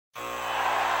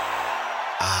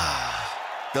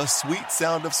The sweet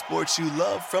sound of sports you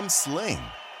love from Sling.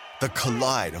 The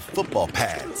collide of football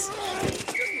pads.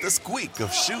 The squeak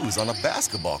of shoes on a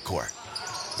basketball court.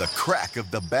 The crack of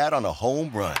the bat on a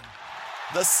home run.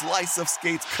 The slice of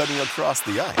skates cutting across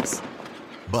the ice.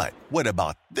 But what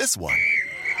about this one?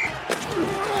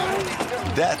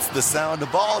 That's the sound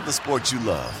of all the sports you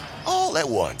love, all at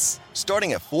once.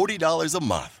 Starting at $40 a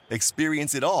month.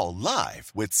 Experience it all live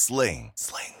with Sling.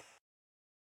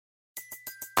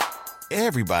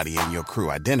 Everybody in your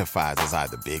crew identifies as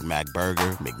either Big Mac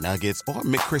Burger, McNuggets, or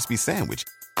McCrispy Sandwich.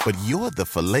 But you're the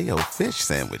Filet-O-Fish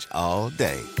Sandwich all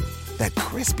day. That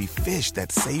crispy fish,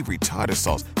 that savory tartar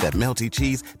sauce, that melty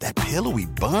cheese, that pillowy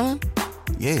bun.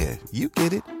 Yeah, you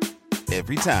get it.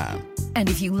 Every time. And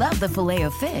if you love the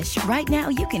Filet-O-Fish, right now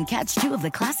you can catch two of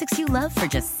the classics you love for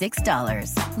just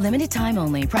 $6. Limited time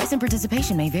only. Price and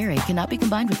participation may vary. Cannot be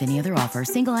combined with any other offer.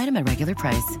 Single item at regular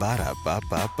price.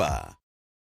 Ba-da-ba-ba-ba.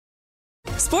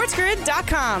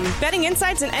 SportsGrid.com. Betting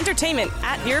insights and entertainment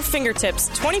at your fingertips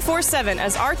 24/7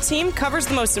 as our team covers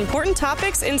the most important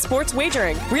topics in sports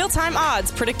wagering. Real-time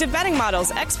odds, predictive betting models,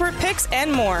 expert picks,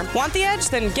 and more. Want the edge?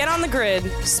 Then get on the grid.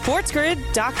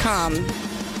 SportsGrid.com.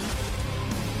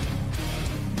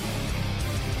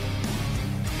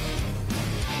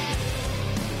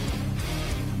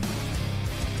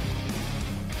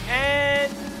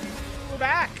 And we're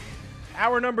back.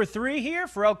 Hour number 3 here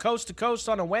for El Coast to Coast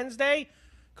on a Wednesday.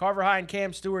 Carver High and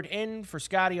Cam Stewart in for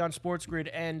Scotty on Sports Grid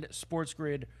and Sports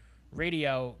Grid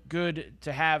Radio. Good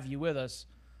to have you with us.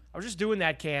 I was just doing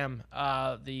that, Cam,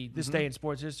 this day in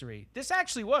sports history. This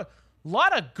actually was a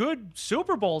lot of good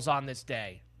Super Bowls on this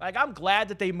day. Like, I'm glad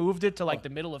that they moved it to, like, the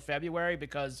middle of February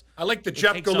because I like the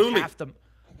Jeff Galooly. You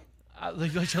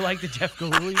like the Jeff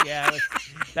Galooly? Yeah.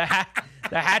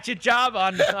 The hatchet job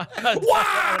on Why?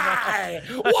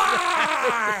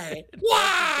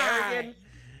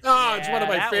 Oh, it's one of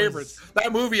my favorites.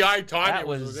 That movie, I Tonya,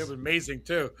 was amazing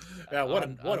too. Yeah, what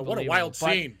a wild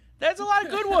scene. There's a lot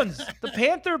of good ones. The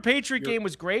Panther-Patriot game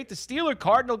was great. The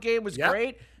Steeler-Cardinal game was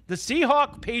great. The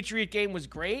Seahawk-Patriot game was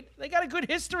great. They got a good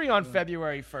history on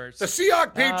February 1st. The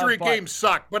Seahawk-Patriot game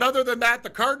sucked, but other than that, the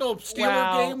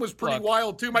Cardinal-Steeler game was pretty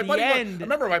wild too. I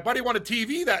remember my buddy won a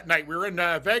TV that night. We were in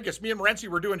Vegas. Me and Morency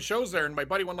were doing shows there, and my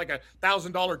buddy won like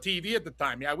 $1,000 TV at the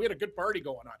time. Yeah, we had a good party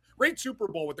going on. Great Super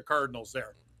Bowl with the Cardinals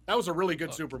there. That was a really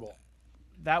good Super Bowl.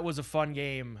 That was a fun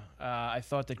game. I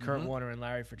thought that Kurt Warner and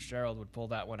Larry Fitzgerald would pull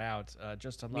that one out.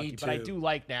 Just unlucky. But I do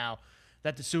like now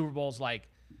that the Super Bowl's like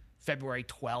February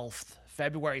 12th,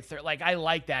 February 3rd. Like, I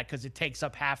like that because it takes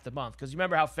up half the month. Because you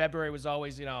remember how February was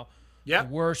always, the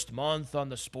worst month on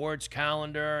the sports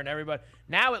calendar and everybody.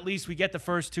 Now at least we get the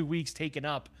first 2 weeks taken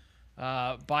up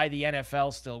by the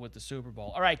NFL still with the Super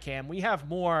Bowl. All right, Cam, we have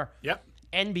more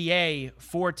NBA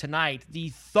for tonight. The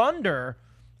Thunder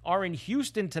are in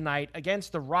Houston tonight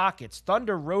against the Rockets.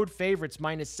 Thunder road favorites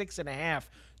 -6.5.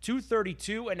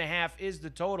 232.5 is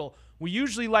the total. We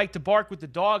usually like to bark with the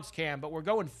dogs, Cam, but we're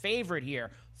going favorite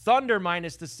here. Thunder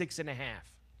minus the 6.5.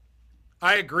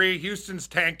 I agree. Houston's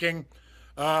tanking.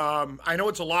 I know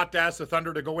it's a lot to ask the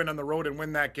Thunder to go in on the road and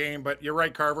win that game, but you're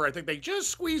right, Carver. I think they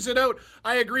just squeeze it out.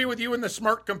 I agree with you in the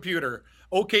smart computer.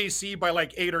 OKC by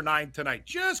like 8 or 9 tonight.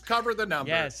 Just cover the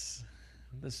number. Yes.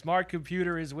 The smart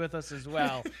computer is with us as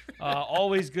well.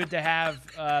 Always good to have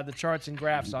the charts and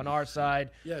graphs on our side.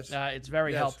 Yes. It's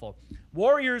very helpful.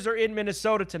 Warriors are in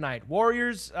Minnesota tonight.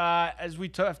 Warriors, as we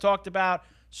have talked about,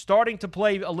 starting to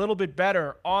play a little bit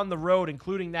better on the road,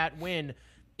 including that win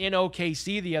in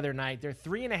OKC the other night. They're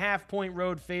 3.5-point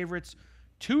road favorites.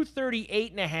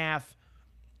 238.5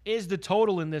 is the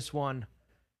total in this one.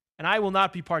 And I will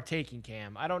not be partaking,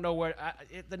 Cam. I don't know where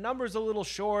the number's a little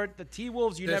short. The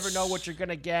T-Wolves, you never know what you're going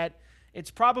to get. It's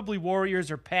probably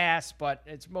Warriors or pass, but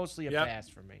it's mostly a pass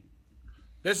for me.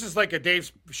 This is like a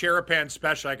Dave Sharapan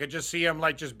special. I could just see him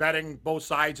like just betting both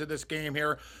sides of this game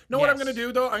here. What I'm going to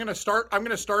do though? I'm going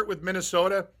to start with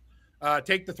Minnesota.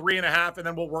 Take the 3.5, and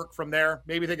then we'll work from there.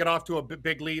 Maybe they get off to a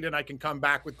big lead, and I can come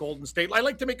back with Golden State. I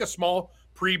like to make a small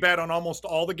pre-bet on almost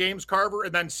all the games, Carver,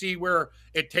 and then see where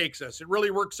it takes us. It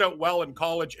really works out well in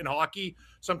college and hockey,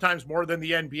 sometimes more than the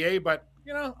NBA. But,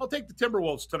 I'll take the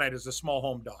Timberwolves tonight as a small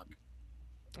home dog.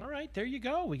 All right, there you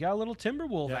go. We got a little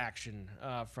Timberwolf action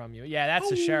from you. Yeah,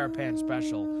 that's a Sharapan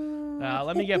special.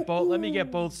 Let me get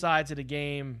both sides of the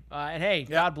game. And, hey,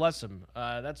 God bless him.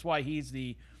 That's why he's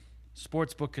the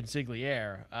sportsbook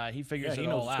consigliere. He figures it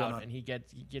all out, and he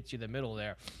gets you the middle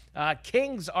there.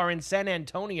 Kings are in San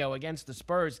Antonio against the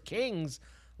Spurs. Kings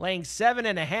laying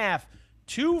 7.5.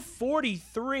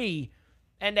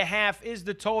 243.5 is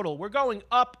the total. We're going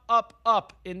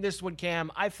up in this one,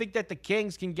 Cam. I think that the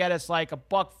Kings can get us like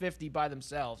 $1.50 by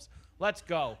themselves. Let's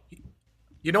go.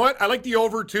 You know what? I like the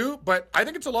over too, but I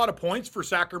think it's a lot of points for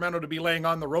Sacramento to be laying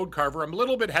on the road, Carver. I'm a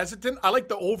little bit hesitant. I like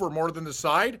the over more than the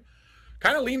side.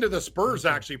 Kind of lean to the Spurs,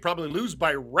 actually. Probably lose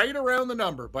by right around the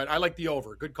number, but I like the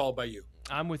over. Good call by you.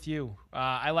 I'm with you.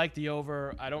 I like the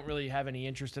over. I don't really have any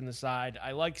interest in the side.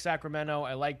 I like Sacramento.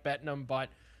 I like betting them, but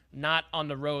not on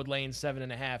the road laying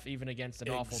 7.5, even against an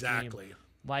awful team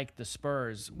like the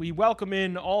Spurs. We welcome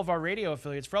in all of our radio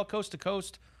affiliates. Ferrall Coast to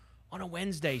Coast on a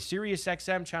Wednesday, Sirius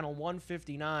XM channel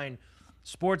 159,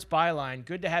 Sports Byline.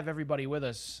 Good to have everybody with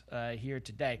us here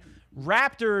today.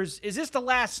 Raptors, is this the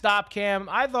last stop, Cam?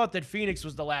 I thought that Phoenix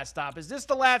was the last stop. Is this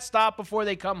the last stop before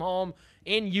they come home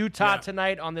in Utah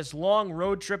tonight on this long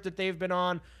road trip that they've been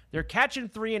on? They're catching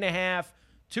 3.5,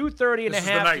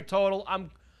 230.5 to total.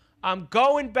 I'm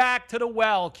going back to the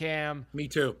well, Cam. Me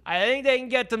too. I think they can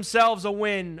get themselves a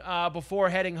win before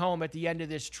heading home at the end of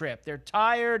this trip. They're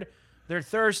tired. They're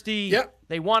thirsty. Yep.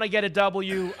 They want to get a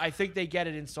W. I think they get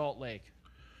it in Salt Lake.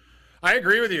 I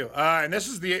agree with you. And this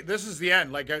is the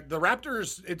end. Like the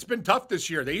Raptors, it's been tough this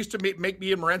year. They used to make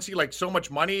me and Morency like so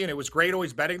much money, and it was great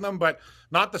always betting them, but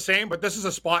not the same. But this is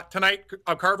a spot tonight,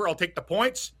 Carver. I'll take the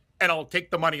points and I'll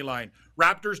take the money line.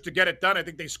 Raptors to get it done. I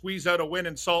think they squeeze out a win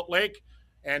in Salt Lake.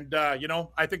 And,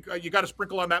 I think you got to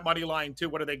sprinkle on that money line, too.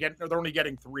 What are they getting? They're only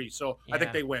getting 3, so I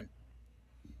think they win.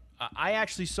 I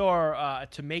actually saw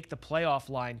to make the playoff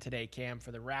line today, Cam,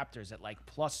 for the Raptors at like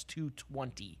plus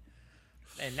 220.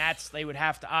 And they would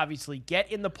have to obviously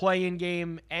get in the play-in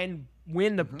game and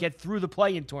get through the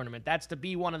play-in tournament. That's to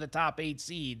be one of the top 8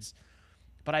 seeds.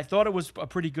 But I thought it was a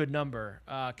pretty good number,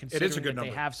 considering it is a good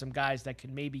number. They have some guys that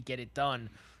can maybe get it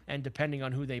done, and depending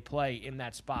on who they play in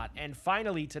that spot. And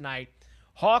finally tonight,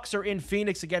 Hawks are in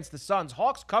Phoenix against the Suns.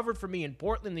 Hawks covered for me in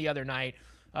Portland the other night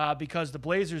because the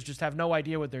Blazers just have no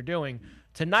idea what they're doing.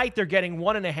 Tonight they're getting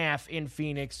 1.5 in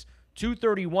Phoenix,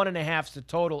 231.5 to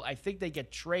total. I think they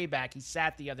get Trey back. He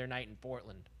sat the other night in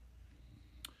Portland.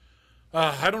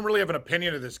 I don't really have an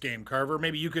opinion of this game, Carver.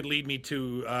 Maybe you could lead me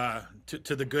to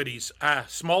the goodies.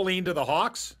 Small lean to the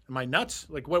Hawks. Am I nuts?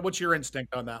 Like what's your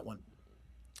instinct on that one?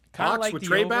 Kinda Hawks like with the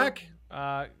Trey over. back?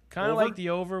 Kind of like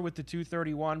the over with the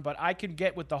 231, but I could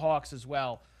get with the Hawks as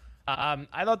well.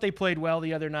 I thought they played well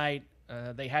the other night.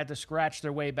 They had to scratch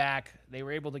their way back. They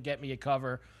were able to get me a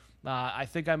cover. I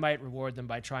think I might reward them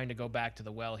by trying to go back to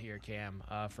the well here, Cam,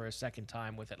 for a second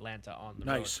time with Atlanta on the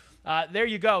road. There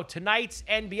you go. Tonight's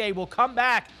NBA. We'll come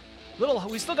back.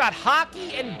 We still got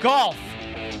hockey and golf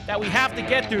that we have to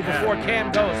get through before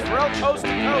Cam goes. Ferrall Coast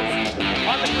to Coast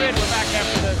on the grid. We're back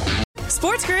after this.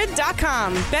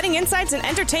 SportsGrid.com. Betting insights and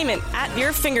entertainment at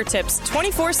your fingertips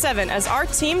 24/7 as our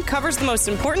team covers the most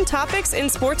important topics in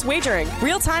sports wagering.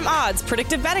 Real-time odds,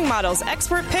 predictive betting models,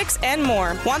 expert picks, and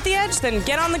more. Want the edge? Then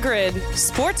get on the grid.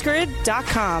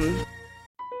 SportsGrid.com.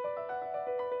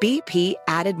 BP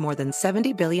added more than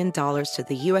 $70 billion to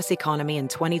the U.S. economy in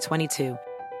 2022.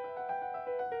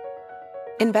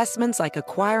 Investments like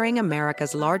acquiring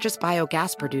America's largest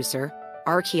biogas producer,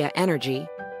 Archaea Energy,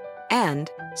 and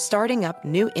starting up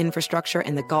new infrastructure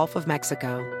in the Gulf of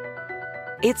Mexico.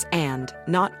 It's and,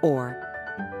 not or.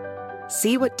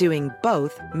 See what doing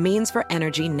both means for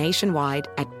energy nationwide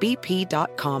at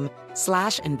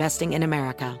bp.com/investing in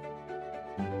America.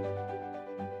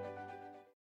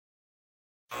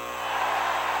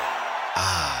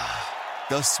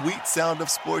 The sweet sound of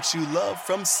sports you love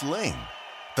from Sling.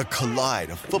 The collide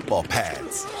of football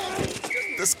pads.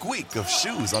 The squeak of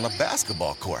shoes on a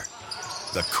basketball court.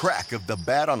 The crack of the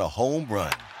bat on a home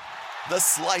run. The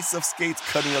slice of skates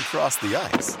cutting across the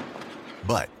ice.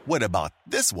 But what about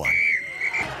this one?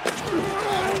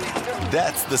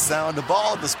 That's the sound of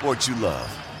all the sports you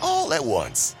love, all at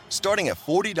once. Starting at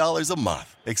 $40 a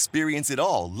month. Experience it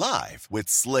all live with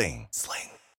Sling.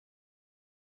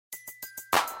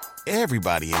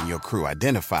 Everybody in your crew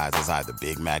identifies as either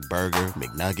Big Mac Burger,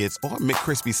 McNuggets, or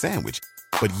McCrispy Sandwich.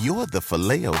 But you're the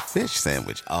Filet-O-Fish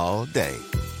Sandwich all day.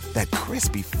 That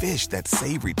crispy fish, that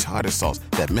savory tartar sauce,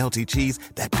 that melty cheese,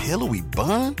 that pillowy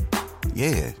bun.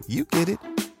 Yeah, you get it.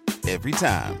 Every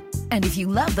time. And if you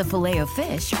love the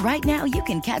Filet-O-Fish, right now you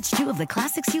can catch 2 of the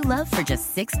classics you love for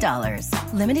just $6.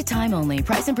 Limited time only.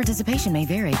 Price and participation may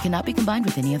vary. Cannot be combined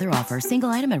with any other offer. Single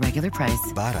item at regular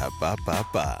price.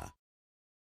 Ba-da-ba-ba-ba.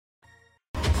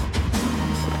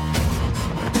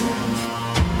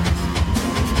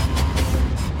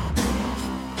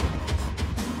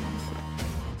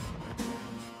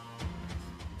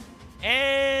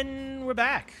 And we're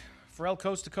back. Ferrall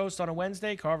Coast to Coast on a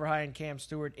Wednesday. Carver High and Cam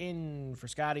Stewart in for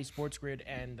Scotty, Sports Grid,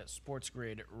 and Sports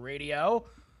Grid Radio.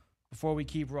 Before we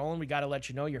keep rolling, we got to let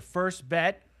you know your first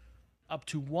bet up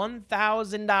to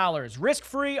 $1,000.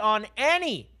 Risk-free on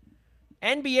any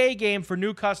NBA game for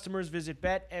new customers. Visit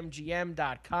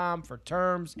BetMGM.com for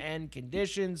terms and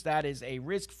conditions. That is a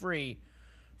risk-free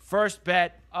first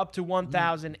bet up to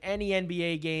 $1,000. Any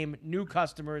NBA game, new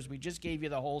customers. We just gave you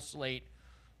the whole slate.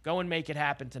 Go and make it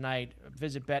happen tonight.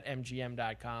 Visit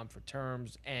BetMGM.com for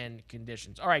terms and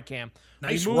conditions. All right, Cam.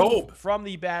 Nice robe from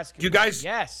the basketball.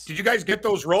 Yes. Did you guys get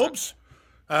those robes?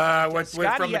 From the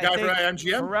guy from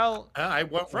MGM?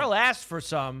 Pharrell asked for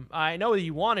some. I know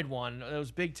he wanted one, those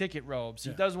big ticket robes.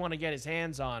 He does want to get his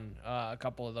hands on a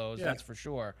couple of those, that's for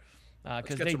sure,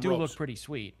 because they do look pretty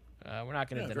sweet. We're not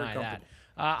going to deny that.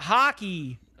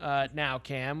 Hockey now,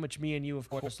 Cam, which me and you, of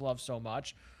course, love so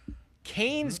much.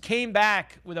 Canes came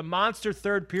back with a monster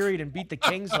third period and beat the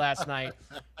Kings last night,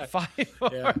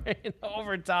 5-4 in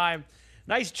overtime.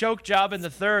 Nice choke job in the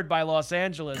third by Los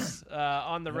Angeles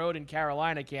on the road in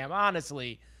Carolina, Cam.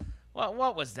 Honestly,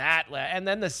 what was that? And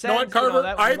then the Sens. You know what,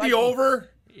 Carver? I had the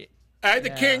over. I had the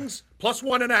Kings plus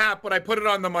 1.5, but I put it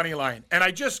on the money line. And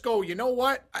I just go, you know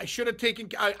what? I should have taken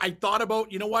 – I thought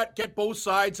about, you know what? Get both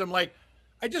sides. I'm like,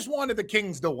 I just wanted the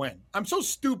Kings to win. I'm so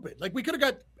stupid. Like, we could have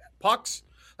got pucks.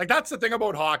 Like, that's the thing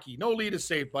about hockey. No lead is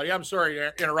safe, buddy. I'm sorry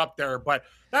to interrupt there, but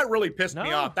that really pissed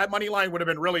me off. That money line would have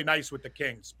been really nice with the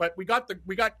Kings. But we got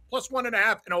plus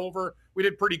 1.5 and over. We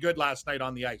did pretty good last night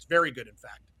on the ice. Very good, in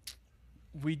fact.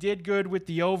 We did good with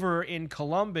the over in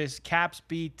Columbus. Caps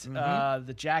beat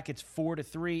the Jackets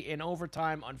 4-3 in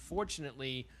overtime.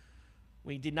 Unfortunately,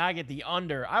 we did not get the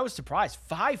under. I was surprised.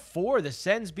 5-4. The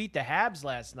Sens beat the Habs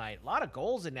last night. A lot of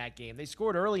goals in that game. They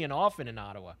scored early and often in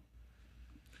Ottawa.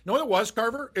 You know what it was,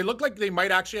 Carver? It looked like they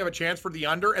might actually have a chance for the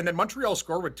under, and then Montreal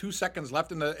scored with 2 seconds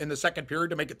left in the second period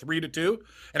to make it 3-2.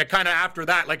 And it kind of after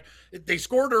that, like they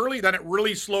scored early, then it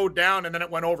really slowed down, and then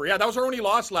it went over. Yeah, that was our only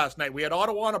loss last night. We had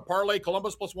Ottawa on a parlay,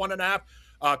 Columbus plus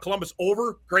 1.5, Columbus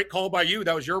over. Great call by you.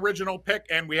 That was your original pick,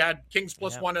 and we had Kings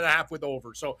plus 1.5 with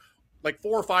over. So like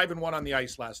 4, 5, and 1 on the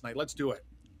ice last night. Let's do it.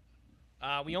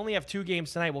 We only have 2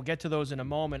 games tonight. We'll get to those in a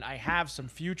moment. I have some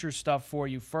future stuff for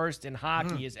you. First, in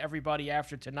hockey, as everybody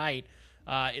after tonight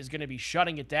is going to be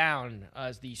shutting it down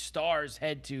as the Stars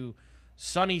head to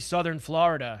sunny southern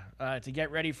Florida to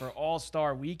get ready for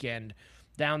All-Star Weekend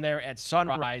down there at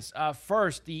Sunrise.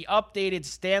 First, the updated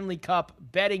Stanley Cup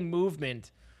betting movement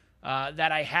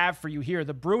that I have for you here.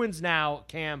 The Bruins now,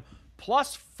 Cam,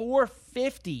 plus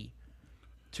 450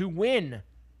 to win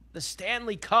the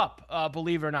Stanley Cup,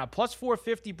 believe it or not. Plus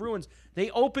 450 Bruins.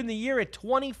 They opened the year at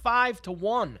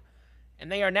 25-1, and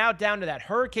they are now down to that.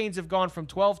 Hurricanes have gone from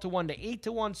 12-1 to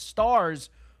 8-1. Stars,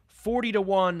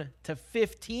 40-1 to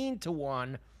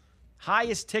 15-1.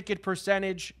 Highest ticket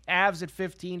percentage, Avs at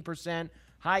 15%.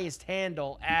 Highest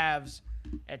handle, Avs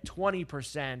at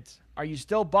 20%. Are you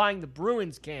still buying the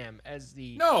Bruins, Cam, as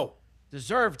the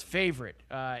deserved favorite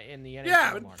in the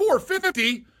NHL market?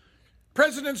 450.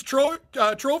 President's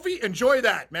Trophy, enjoy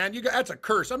that, man. That's a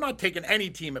curse. I'm not taking any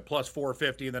team at plus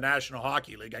 450 in the National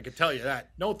Hockey League. I can tell you that.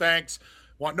 No thanks.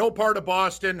 Want no part of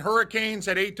Boston. Hurricanes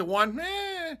at 8-1.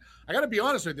 I got to be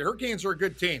honest with you. The Hurricanes are a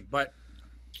good team, but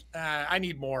I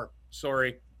need more.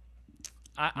 Sorry.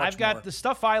 I've got the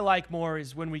stuff I like more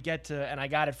is when we get to, and I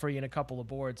got it for you in a couple of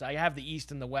boards. I have the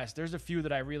East and the West. There's a few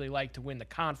that I really like to win the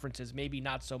conferences, maybe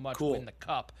not so much win the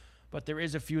Cup. But there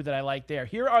is a few that I like there.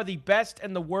 Here are the best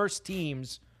and the worst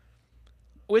teams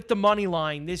with the money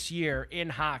line this year in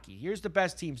hockey. Here's the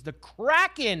best teams. The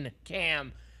Kraken,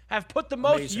 Cam, have put the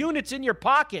most units in your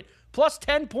pocket. Plus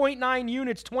 10.9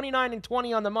 units,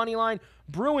 29-20 on the money line.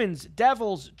 Bruins,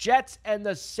 Devils, Jets, and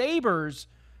the Sabres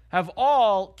have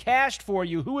all cashed for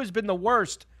you. Who has been the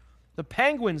worst? The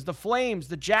Penguins, the Flames,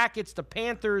 the Jackets, the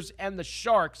Panthers, and the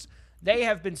Sharks. They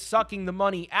have been sucking the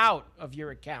money out of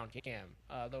your account, Cam,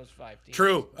 those 5 teams.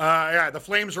 True. The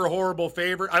Flames are a horrible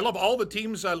favorite. I love all the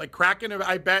teams, like Kraken,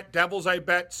 I bet. Devils, I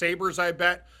bet. Sabres, I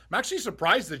bet. I'm actually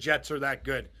surprised the Jets are that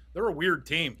good. They're a weird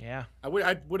team. Yeah. I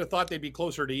would have thought they'd be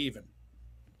closer to even.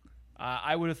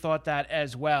 I would have thought that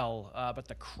as well, but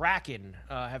the Kraken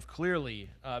have clearly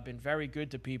been very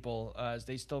good to people as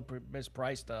they still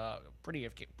mispriced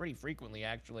pretty frequently,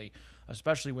 actually,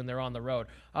 especially when they're on the road.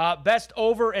 Best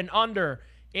over and under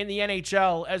in the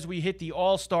NHL as we hit the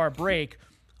All-Star break.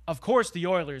 Of course, the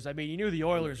Oilers. I mean, you knew the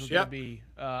Oilers were going to be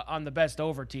on the best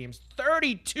over teams.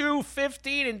 32,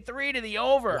 15, and 3 to the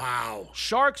over. Wow.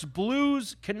 Sharks,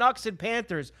 Blues, Canucks, and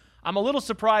Panthers. I'm a little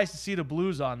surprised to see the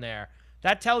Blues on there.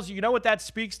 That tells you know what that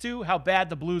speaks to? How bad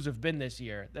the Blues have been this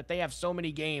year, that they have so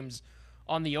many games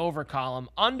on the over column.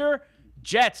 Under,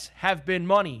 Jets have been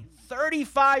money.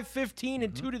 35, 15,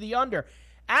 and 2 to the under.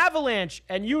 Avalanche,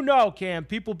 and you know, Cam,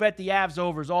 people bet the Avs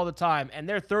overs all the time, and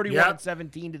they're 31 and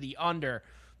 17 to the under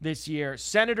this year.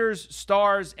 Senators,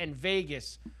 Stars, and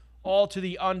Vegas all to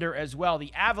the under as well.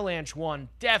 The Avalanche one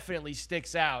definitely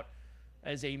sticks out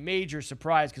as a major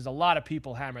surprise because a lot of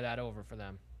people hammer that over for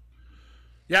them.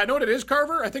 Yeah, I know what it is,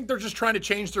 Carver. I think they're just trying to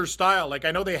change their style. Like,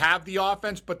 I know they have the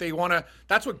offense, but they want to –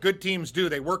 that's what good teams do.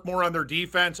 They work more on their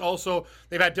defense. Also,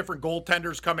 they've had different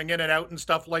goaltenders coming in and out and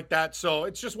stuff like that. So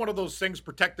it's just one of those things,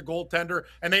 protect the goaltender,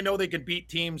 and they know they can beat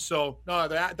teams. So, no,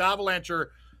 the Avalanche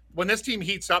are – when this team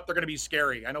heats up, they're going to be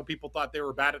scary. I know people thought they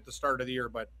were bad at the start of the year,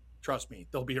 but trust me,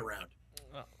 they'll be around.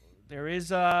 There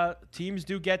is teams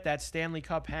do get that Stanley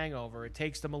Cup hangover. It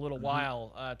takes them a little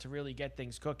while to really get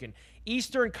things cooking.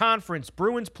 Eastern Conference,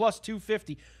 Bruins plus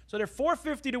 250. So they're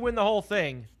 450 to win the whole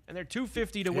thing, and they're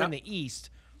 250 to win the East.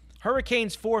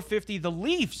 Hurricanes 450, the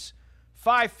Leafs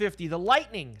 550, the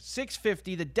Lightning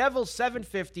 650, the Devils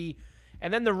 750,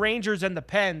 and then the Rangers and the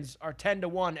Pens are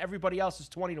 10-1. Everybody else is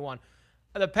 20-1.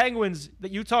 The Penguins,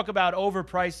 that you talk about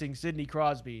overpricing Sidney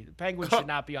Crosby. The Penguins should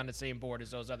not be on the same board as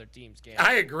those other teams, Cam.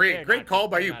 I agree. Great call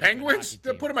by you. Penguins,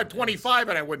 put them at 25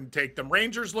 and I wouldn't take them.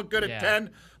 Rangers look good at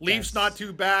 10. Leafs not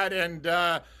too bad.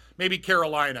 And maybe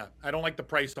Carolina. I don't like the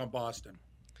price on Boston.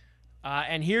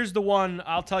 And here's the one,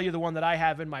 I'll tell you the one that I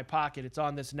have in my pocket. It's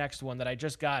on this next one that I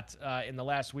just got in the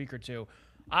last week or two.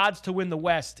 Odds to win the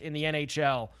West in the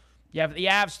NHL. You have the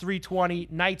Avs 320,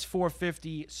 Knights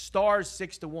 450, Stars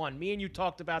 6-1. Me and you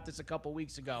talked about this a couple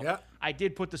weeks ago. Yeah. I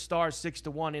did put the Stars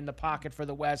 6-1 in the pocket for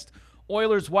the West.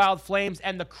 Oilers, Wild, Flames,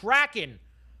 and the Kraken.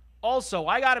 Also,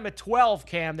 I got them at 12,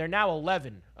 Cam. They're now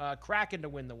 11. Kraken to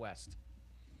win the West.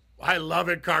 I love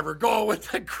it, Carver. Go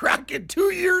with the Kraken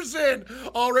 2 years in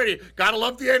already. Gotta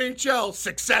love the NHL.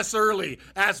 Success early.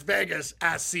 Ask Vegas.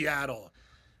 Ask Seattle.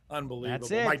 Unbelievable.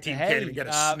 That's it. My team can't even get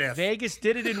a sniff. Vegas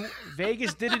did it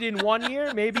in 1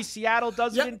 year. Maybe Seattle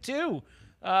does it in 2.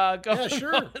 Go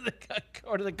sure. Go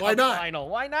to the Cup final.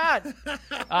 Why not?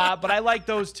 But I like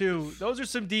those two. Those are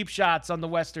some deep shots on the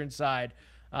Western side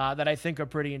that I think are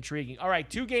pretty intriguing. All right,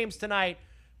 2 games tonight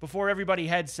before everybody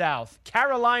heads south.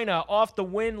 Carolina off the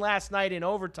win last night in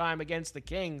overtime against the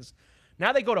Kings.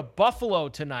 Now they go to Buffalo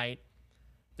tonight.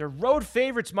 They're road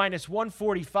favorites minus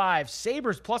 145.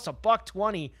 Sabres plus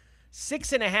 $1.20.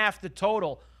 6.5 the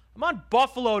total. I'm on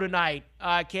Buffalo tonight,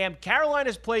 Cam.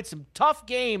 Carolina's played some tough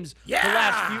games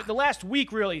the last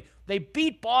week, really. They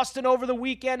beat Boston over the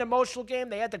weekend, emotional game.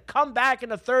 They had to come back in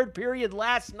the third period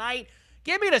last night.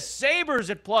 Give me the Sabres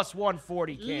at plus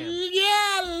 140, Cam.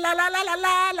 Yeah, la la la la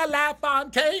la la la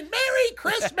Fontaine. Merry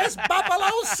Christmas,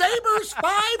 Buffalo. Sabres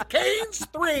 5, Canes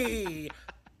 3.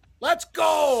 Let's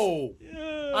go.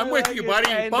 I'm with you,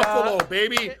 buddy. And, Buffalo,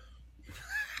 baby.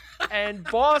 And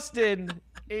Boston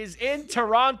is in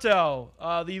Toronto.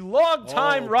 The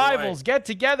longtime rivals get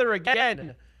together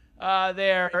again.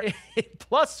 They're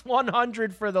plus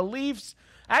 100 for the Leafs.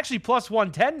 Actually, plus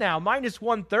 110 now. Minus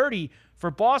 130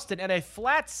 for Boston. And a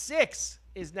flat 6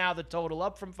 is now the total,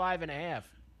 up from 5.5.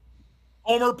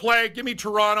 Homer play. Give me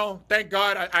Toronto. Thank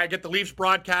God I get the Leafs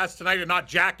broadcast tonight and not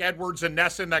Jack Edwards and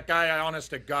Nesson. That guy, honest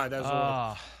to God,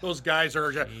 those guys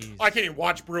are just, I can't even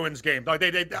watch Bruins games.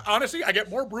 They honestly, I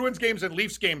get more Bruins games than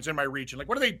Leafs games in my region. Like,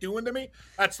 what are they doing to me?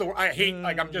 I hate,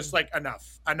 I'm just like,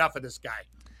 enough of this guy.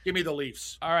 Give me the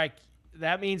Leafs. All right.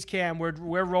 That means, Cam,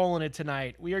 we're rolling it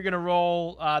tonight. We are going to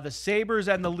roll the Sabres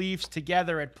and the Leafs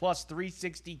together at plus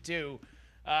 362.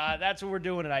 That's what we're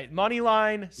doing tonight. Money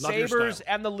line, Sabres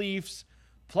and the Leafs.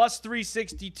 Plus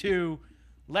 362.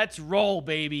 Let's roll,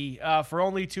 baby, for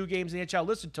only 2 games in the NHL.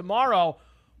 Listen, tomorrow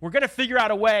we're going to figure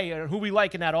out a way on who we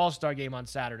like in that All-Star game on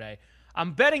Saturday.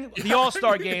 I'm betting the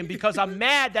All-Star game because I'm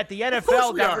mad that the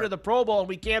NFL got rid of the Pro Bowl and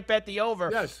we can't bet the over.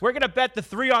 Yes. We're going to bet the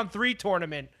 3-on-3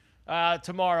 tournament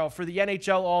tomorrow for the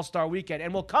NHL All-Star weekend.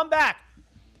 And we'll come back.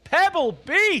 Pebble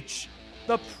Beach.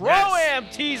 The Pro-Am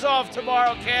tees off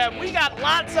tomorrow, Cam. We got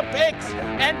lots of picks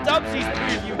and Dubsy's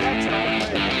preview. That's all.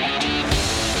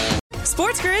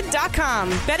 SportsGrid.com.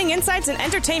 Betting insights and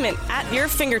entertainment at your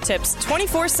fingertips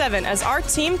 24/7 as our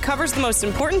team covers the most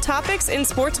important topics in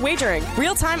sports wagering.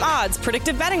 Real-time odds,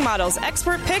 predictive betting models,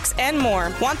 expert picks, and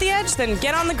more. Want the edge? Then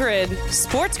get on the grid.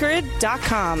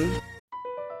 SportsGrid.com.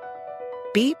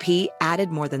 BP added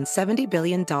more than $70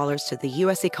 billion to the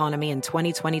U.S. economy in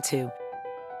 2022.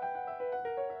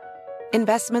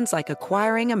 Investments like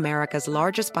acquiring America's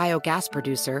largest biogas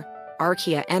producer,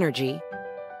 Archaea Energy,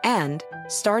 and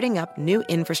starting up new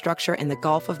infrastructure in the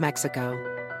Gulf of Mexico.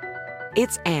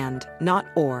 It's and, not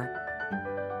or.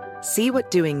 See what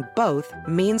doing both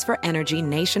means for energy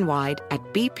nationwide at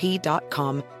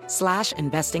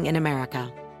bp.com/investing in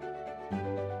America.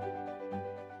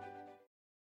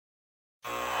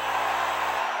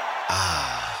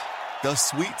 The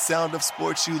sweet sound of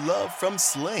sports you love from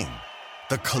Sling.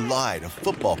 The collide of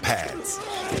football pads.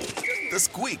 the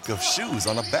squeak of shoes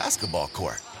on a basketball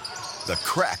court, the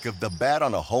crack of the bat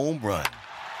on a home run,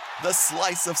 the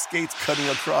slice of skates cutting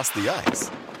across the ice.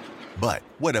 But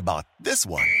what about this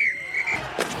one?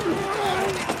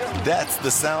 That's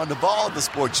the sound of all the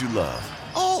sports you love,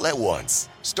 all at once.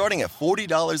 Starting at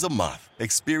 $40 a month.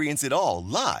 Experience it all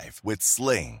live with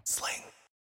Sling.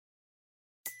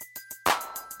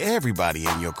 Everybody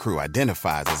in your crew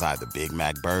identifies as either Big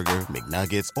Mac Burger,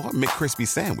 McNuggets, or McCrispy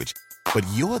Sandwich. But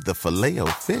you're the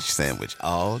Filet-O-Fish Sandwich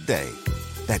all day.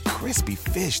 That crispy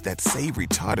fish, that savory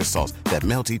tartar sauce, that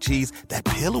melty cheese, that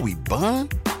pillowy bun.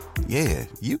 Yeah,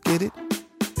 you get it.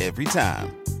 Every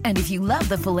time. And if you love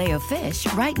the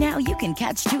Filet-O-Fish, right now you can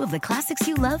catch two of the classics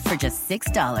you love for just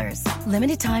 $6.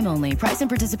 Limited time only. Price and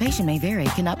participation may vary.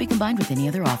 Cannot be combined with any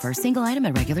other offer. Single item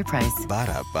at regular price.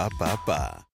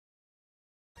 Ba-da-ba-ba-ba.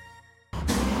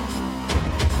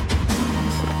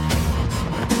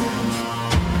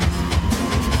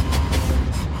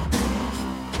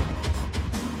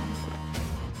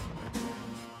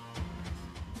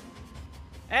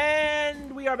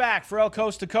 And we are back for El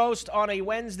Coast to Coast on a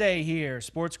Wednesday here.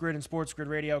 Sports Grid and Sports Grid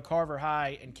Radio. Carver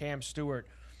High and Cam Stewart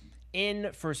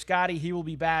in for Scotty. He will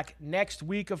be back next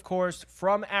week, of course,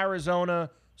 from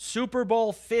Arizona. Super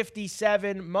Bowl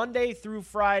 57, Monday through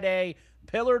Friday,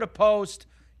 pillar to post,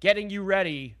 getting you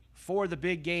ready for the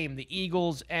big game, the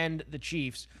Eagles and the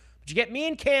Chiefs. But you get me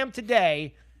and Cam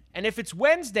today, and if it's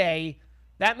Wednesday,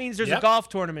 that means there's a golf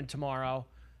tournament tomorrow.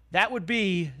 That would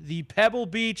be the Pebble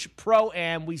Beach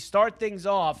Pro-Am. We start things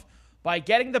off by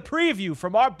getting the preview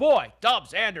from our boy,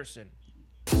 Dubs Anderson.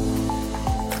 It's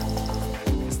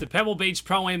the Pebble Beach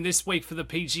Pro-Am this week for the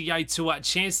PGA Tour. A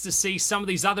chance to see some of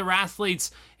these other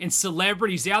athletes and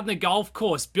celebrities out in the golf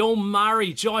course. Bill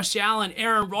Murray, Josh Allen,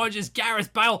 Aaron Rodgers,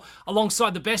 Gareth Bale,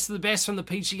 alongside the best of the best from the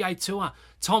PGA Tour.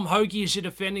 Tom Hoge is your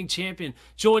defending champion.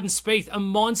 Jordan Spieth, a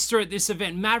monster at this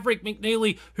event. Maverick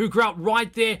McNeely, who grew up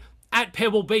right there at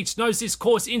Pebble Beach, knows this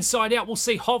course inside out. We'll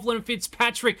see Hovland and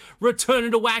Fitzpatrick return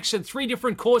into action. 3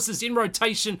 different courses in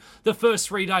rotation the first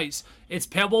 3 days. It's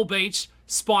Pebble Beach,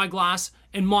 Spyglass,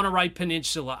 and Monterey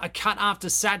Peninsula. A cut after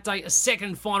Saturday, a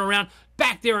second final round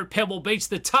back there at Pebble Beach.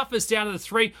 The toughest out of the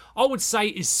 3, I would say,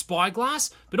 is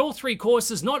Spyglass. But all 3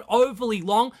 courses, not overly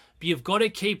long, but you've got to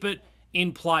keep it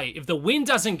in play. If the wind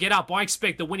doesn't get up, I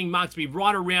expect the winning mark to be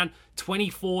right around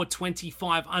 24,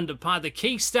 25 under par. The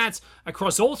key stats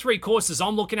across all 3 courses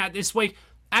I'm looking at this week: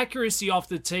 accuracy off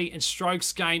the tee and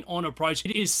strokes gained on approach.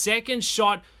 It is second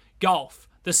shot golf.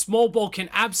 The small ball can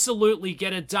absolutely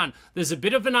get it done. There's a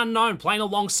bit of an unknown playing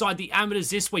alongside the amateurs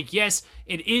this week. Yes,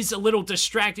 it is a little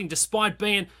distracting despite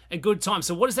being a good time.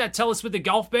 So what does that tell us with the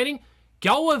golf betting?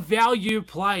 Go a value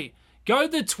play. Go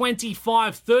the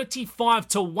 25, 35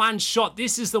 to 1 shot.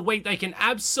 This is the week they can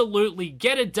absolutely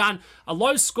get it done. A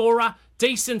low scorer,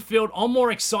 decent field. I'm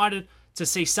more excited to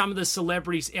see some of the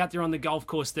celebrities out there on the golf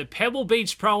course. The Pebble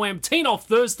Beach Pro-Am teeing off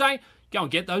Thursday. Go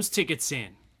and get those tickets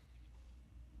in.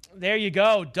 There you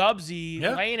go, Dubsy,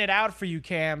 laying it out for you,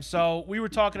 Cam. So we were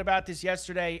talking about this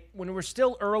yesterday when we were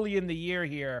still early in the year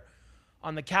here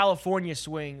on the California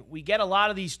swing. We get a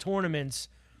lot of these tournaments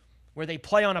where they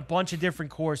play on a bunch of different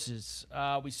courses.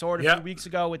 We saw it a few weeks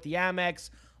ago with the Amex.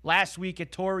 Last week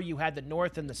at Torrey, you had the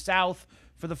North and the South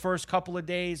for the first couple of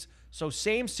days. So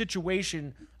same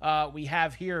situation we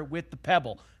have here with the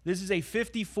Pebble. This is a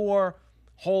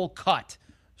 54-hole cut.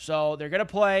 So they're going to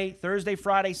play Thursday,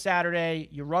 Friday, Saturday.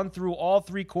 You run through all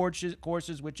 3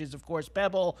 courses, which is, of course,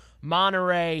 Pebble,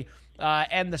 Monterey,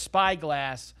 and the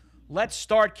Spyglass. Let's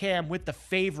start, Cam, with the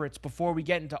favorites before we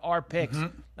get into our picks.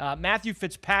 Matthew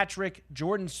Fitzpatrick,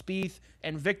 Jordan Spieth,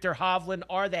 and Victor Hovland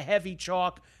are the heavy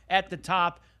chalk at the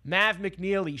top. Mav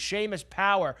McNeely, Seamus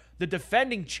Power, the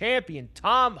defending champion,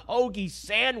 Tom Hoge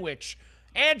Sandwich.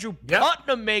 Andrew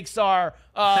Putnam makes our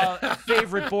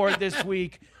favorite board this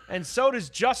week, and so does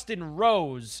Justin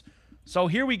Rose. So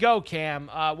here we go, Cam.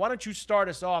 Why don't you start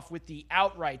us off with the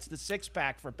outrights, the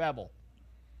 6-pack for Pebble?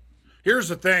 Here's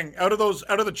the thing. Out of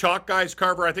the chalk guys,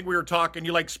 Carver, I think we were talking,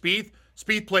 you like Spieth?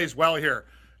 Spieth plays well here.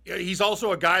 He's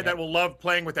also a guy that will love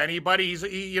playing with anybody.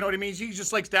 You know what I mean? He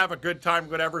just likes to have a good time,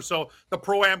 whatever. So the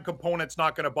Pro-Am component's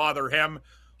not going to bother him.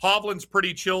 Hovland's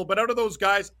pretty chill. But out of those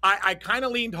guys, I kind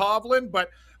of leaned Hovland, but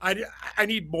I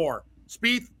need more.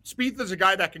 Spieth is a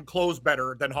guy that can close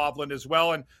better than Hovland as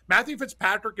well. And Matthew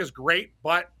Fitzpatrick is great,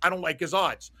 but I don't like his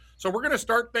odds. So we're going to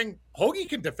start thing. Hoge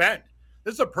can defend.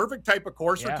 This is a perfect type of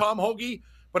course for Tom Hoge,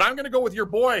 but I'm going to go with your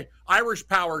boy, Irish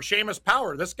Power, Seamus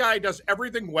Power. This guy does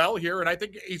everything well here, and I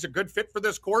think he's a good fit for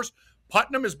this course.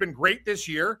 Putnam has been great this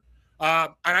year,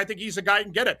 and I think he's a guy who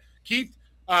can get it. Keith,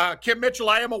 Kim Mitchell,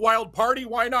 I Am a Wild Party.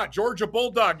 Why not? Georgia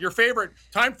Bulldog, your favorite.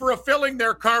 Time for a filling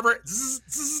there, Carver. Zzz,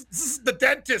 zzz, zzz, the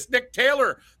dentist, Nick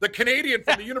Taylor, the Canadian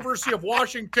from the University of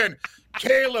Washington.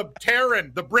 Caleb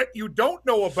Tarran, the Brit you don't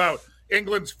know about.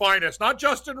 England's finest, not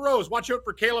Justin Rose. Watch out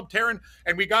for Caleb Tarran,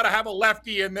 and we got to have a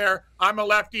lefty in there. I'm a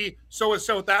lefty, so is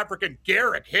South African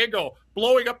Garrick Higgo,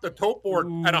 blowing up the tote board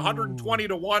at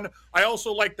 120-1. I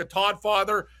also like the Todd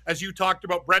father, as you talked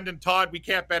about, Brendan Todd. We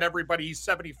can't bet everybody. He's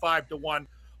 75-1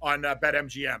 on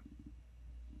BetMGM.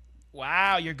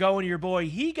 Wow, you're going to your boy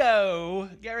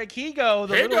Higgo, Garrick Higgo,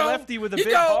 the little lefty with a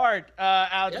big heart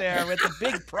out there with a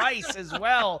big price as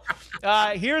well.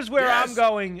 Here's where I'm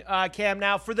going, Cam.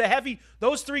 Now, for the heavy,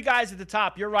 those three guys at the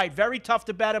top, you're right, very tough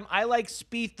to bet him. I like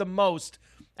Spieth the most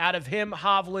out of him,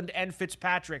 Hovland, and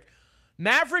Fitzpatrick.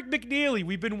 Maverick McNeely,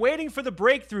 we've been waiting for the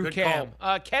breakthrough, good Cam.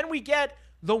 Can we get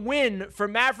the win for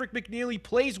Maverick McNeely?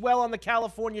 Plays well on the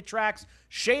California tracks.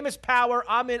 Seamus Power,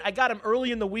 I'm in. I got him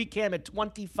early in the week, Cam, at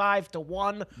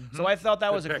 25-1. So I thought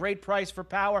that was a great price for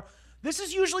Power. This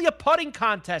is usually a putting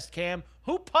contest, Cam.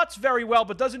 Who putts very well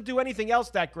but doesn't do anything else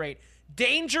that great?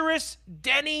 Dangerous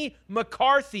Denny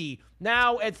McCarthy,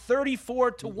 now at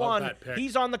 34-1.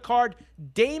 He's on the card.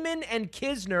 Damon and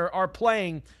Kisner are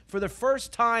playing for the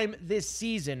first time this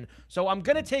season. So I'm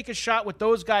going to take a shot with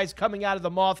those guys coming out of the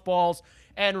mothballs.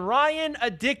 And Ryan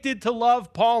Addicted to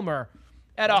Love Palmer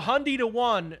at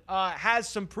 100-1 has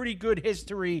some pretty good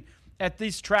history at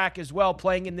this track as well,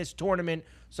 playing in this tournament.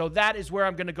 So that is where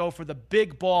I'm going to go for the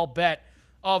big ball bet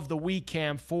of the week,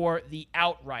 Cam, for the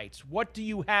outrights. What do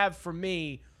you have for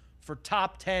me for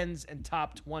top 10s and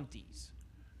top 20s?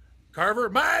 Carver,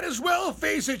 might as well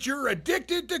face it, you're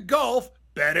addicted to golf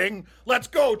betting. Let's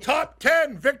go. Top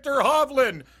 10, Victor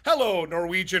Hovland. Hello,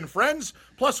 Norwegian friends.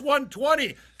 Plus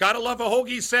 120. Gotta love a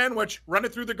hoagie sandwich. Run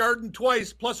it through the garden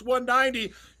twice. Plus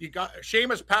 190. You got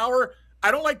Seamus Power. I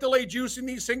don't like to lay juice in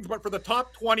these things, but for the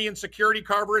top 20 in security,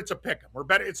 Carver, it's a pick 'em.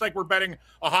 It's like we're betting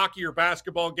a hockey or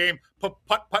basketball game. Putt,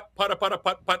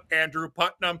 Andrew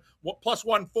Putnam. Plus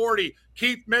 140.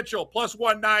 Keith Mitchell, plus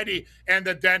 190. And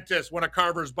the dentist, one of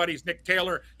Carver's buddies, Nick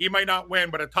Taylor. He might not win,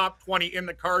 but a top 20 in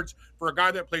the cards for a guy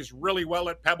that plays really well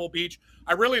at Pebble Beach.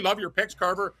 I really love your picks,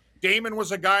 Carver. Damon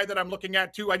was a guy that I'm looking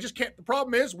at too. I just can't. The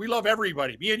problem is we love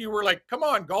everybody. Me and you were like, come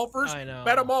on, golfers,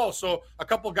 bet them all. So a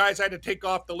couple guys I had to take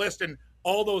off the list, and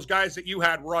all those guys that you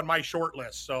had were on my short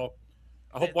list. So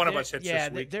I hope one of us hits this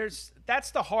week.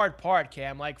 That's the hard part,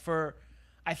 Cam. I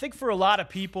think for a lot of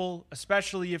people,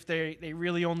 especially if they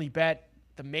really only bet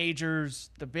the majors,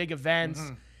 the big events,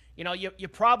 you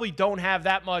probably don't have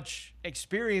that much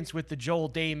experience with the Joel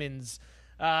Damons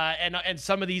and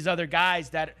some of these other guys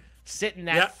that sit in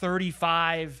that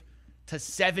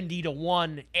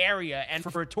 35-70-1 area. And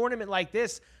for a tournament like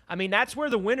this, I mean, that's where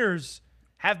the winners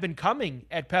have been coming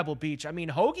at Pebble Beach. I mean,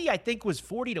 Hoagie, I think, was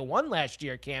 40-1 last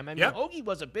year, Cam. I mean, Hoagie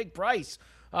was a big price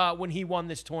when he won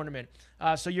this tournament.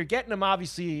 So you're getting him,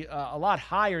 obviously, a lot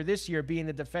higher this year, being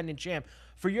the defending champ.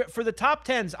 For the top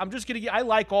 10s, I'm just going to I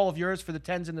like all of yours for the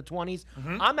 10s and the 20s.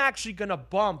 I'm actually going to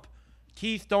bump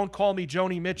Keith, Don't Call Me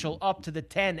Joni Mitchell, up to the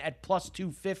 10 at plus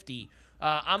 250.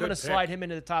 I'm going to slide him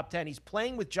into the top 10. He's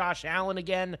playing with Josh Allen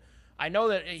again. I know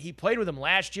that he played with him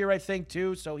last year, I think,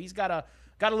 too. So he's got a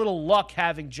little luck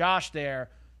having Josh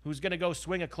there, who's going to go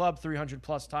swing a club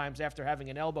 300-plus times after having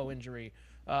an elbow injury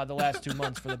the last 2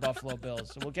 months for the Buffalo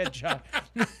Bills. So we'll get Josh.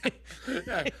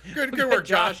 Good work,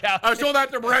 Josh. I was told that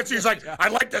to Moretz. He's like,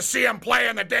 I'd like to see him play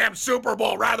in the damn Super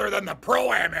Bowl rather than the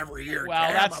Pro-Am every year.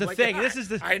 Well, that's the thing. This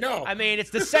is I know. I mean, it's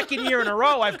the second year in a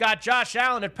row I've got Josh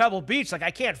Allen at Pebble Beach.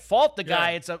 I can't fault the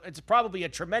guy. It's probably a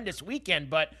tremendous weekend,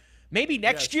 but maybe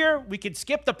next year we could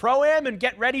skip the Pro-Am and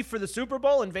get ready for the Super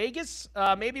Bowl in Vegas.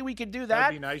 Maybe we could do that.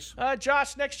 That'd be nice.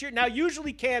 Josh, next year. Now,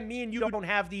 usually, Cam, me and you don't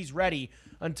have these ready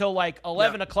until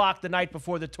 11 o'clock the night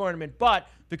before the tournament. But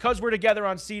because we're together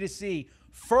on C2C,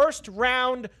 first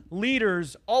round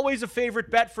leaders, always a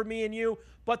favorite bet for me and you.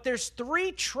 But there's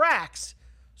 3 tracks,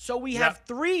 so we have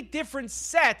 3 different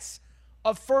sets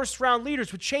of first round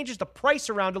leaders, which changes the price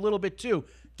around a little bit too.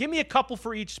 Give me a couple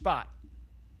for each spot.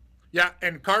 Yeah,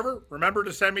 and Carver, remember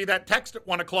to send me that text at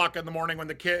 1 o'clock in the morning when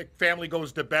the family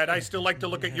goes to bed. I still like to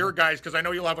look at your guys because I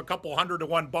know you'll have a couple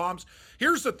 100-1 bombs.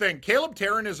 Here's the thing. Caleb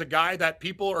Tarran is a guy that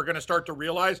people are going to start to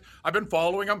realize. I've been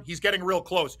following him. He's getting real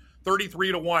close,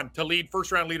 33-1 to lead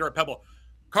first-round leader at Pebble.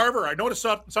 Carver, I noticed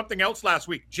something else last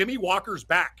week. Jimmy Walker's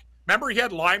back. Remember, he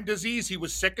had Lyme disease. He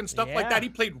was sick and stuff like that. He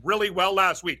played really well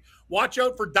last week. Watch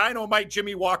out for Dynamite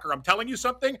Jimmy Walker. I'm telling you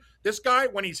something. This guy,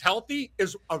 when he's healthy,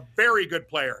 is a very good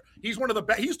player. He's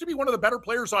he used to be one of the better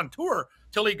players on tour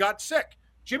till he got sick.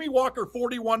 Jimmy Walker,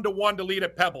 41-1 to lead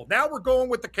at Pebble. Now we're going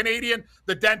with the Canadian,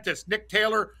 the dentist, Nick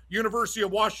Taylor, University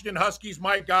of Washington Huskies,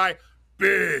 my guy.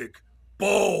 Big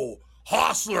Bo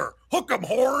Hostler. Hook 'em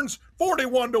horns.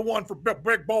 41-1 for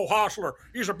Big Bo Hostler.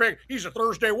 He's a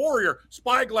Thursday warrior.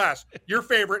 Spyglass. Your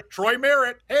favorite, Troy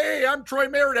Merritt. Hey, I'm Troy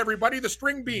Merritt, everybody. The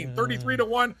string bean,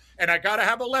 33-1. And I got to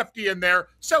have a lefty in there.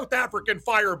 South African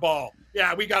Fireball.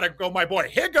 Yeah, we got to go, my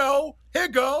boy. Higo.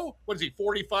 What is he,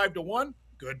 45-1?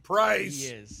 Good price.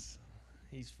 He is.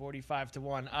 He's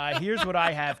 45-1. Here's what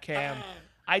I have, Cam.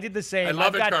 I did the same.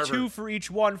 I've got Carver. 2 for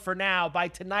each one for now. By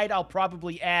tonight, I'll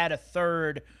probably add a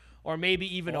third or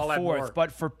maybe even a fourth.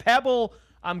 But for Pebble,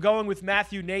 I'm going with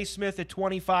Matthew Naismith at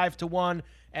 25-1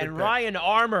 and Ryan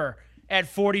Armour at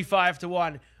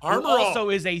 45-1. Who also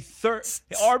is a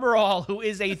Armorall, who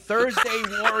is a Thursday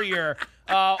warrior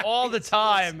all the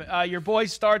time. Your boy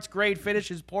starts great,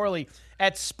 finishes poorly.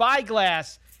 At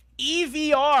Spyglass,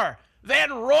 EVR Van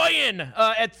Rooyen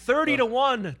at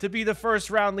 30-1 to be the first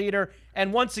round leader.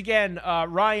 And once again,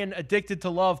 Ryan Addicted to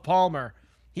Love Palmer.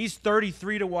 He's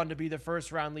 33-1 to be the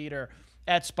first round leader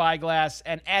at Spyglass.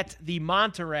 And at the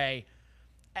Monterey,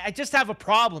 I just have a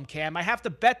problem, Cam. I have to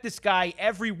bet this guy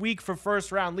every week for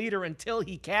first round leader until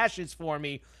he cashes for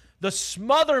me. The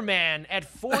Smotherman at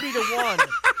 40-1.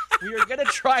 We are going to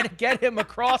try to get him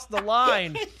across the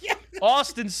line.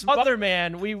 Austin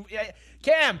Smotherman.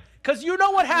 Cam, because you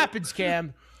know what happens,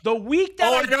 Cam. The week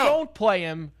that I don't play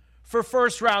him for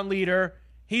first round leader,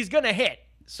 he's going to hit.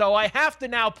 So I have to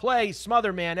now play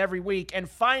Smotherman every week. And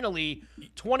finally,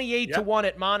 28-1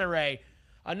 at Monterey.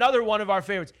 Another one of our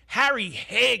favorites, Harry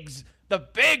Higgs, the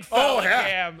big fella,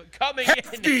 Cam, coming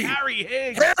in. Harry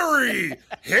Higgs. Harry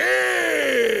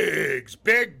Higgs.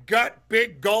 Big gut,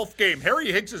 big golf game.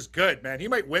 Harry Higgs is good, man. He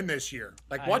might win this year.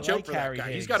 Watch out for Harry that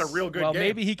guy. Higgs. He's got a real good game. Well,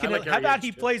 maybe he can. How about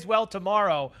he plays well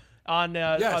tomorrow on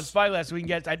Spyglass, so we can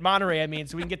get at Monterey,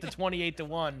 so we can get to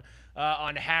 28-1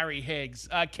 on Harry Higgs.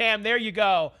 Cam, there you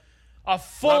go. A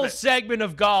full segment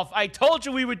of golf. I told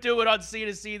you we would do it on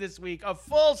C2C this week. A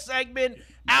full segment,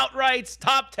 outrights,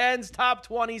 top 10s, top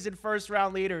 20s, and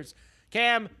first-round leaders.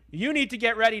 Cam, you need to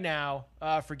get ready now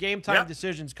for game time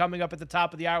decisions coming up at the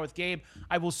top of the hour with Gabe.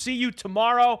 I will see you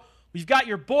tomorrow. We've got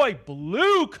your boy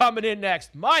Blue coming in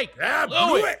next. Mike,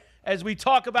 Blewett, as we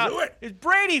talk about, is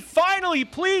Brady finally,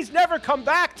 please never come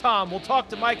back, Tom? We'll talk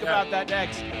to Mike about that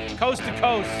next. Coast to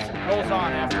Coast rolls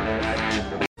on after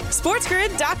this.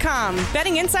 SportsGrid.com.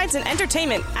 Betting insights and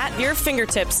entertainment at your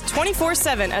fingertips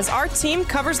 24/7 as our team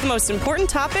covers the most important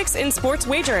topics in sports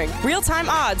wagering. Real-time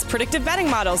odds, predictive betting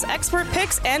models, expert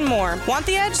picks, and more. Want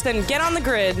the edge? Then get on the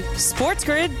grid.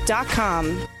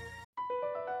 SportsGrid.com.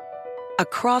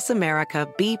 Across America,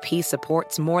 BP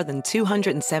supports more than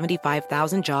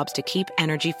 275,000 jobs to keep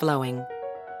energy flowing.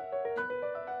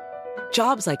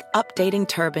 Jobs like updating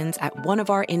turbines at one of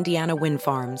our Indiana wind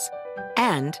farms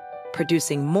and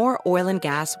producing more oil and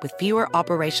gas with fewer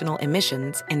operational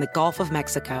emissions in the Gulf of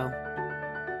Mexico.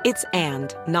 It's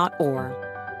and, not or.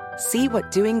 See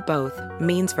what doing both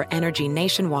means for energy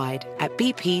nationwide at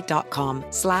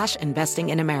bp.com/investing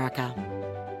in America.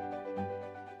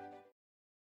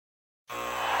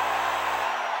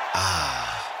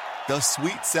 The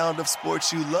sweet sound of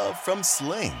sports you love from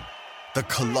Sling. The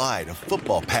collide of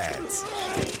football pads.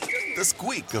 The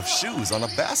squeak of shoes on a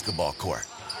basketball court.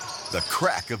 The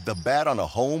crack of the bat on a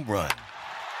home run.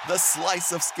 The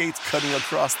slice of skates cutting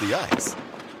across the ice.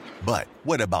 But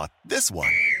what about this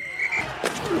one?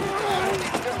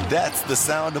 That's the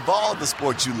sound of all the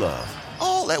sports you love,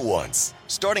 all at once.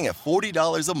 Starting at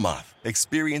 $40 a month.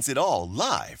 Experience it all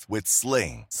live with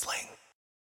Sling.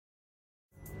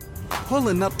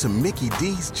 Pulling up to Mickey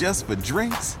D's just for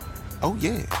drinks? Oh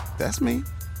yeah, that's me.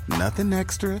 Nothing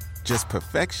extra, just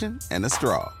perfection and a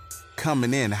straw.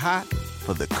 Coming in hot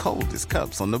for the coldest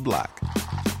cups on the block.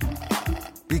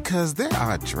 Because there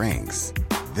are drinks.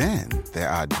 Then there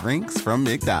are drinks from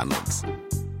McDonald's.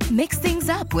 Mix things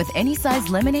up with any size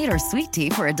lemonade or sweet tea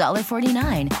for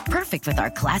 $1.49. Perfect with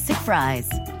our classic fries.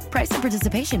 Price and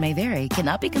participation may vary.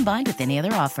 Cannot be combined with any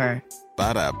other offer.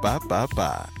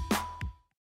 Ba-da-ba-ba-ba.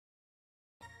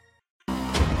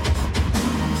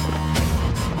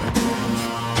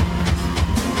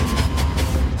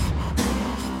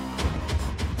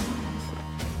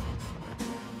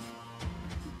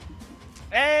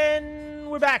 And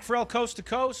we're back for El Coast to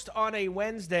Coast on a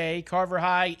Wednesday. Carver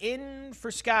High in for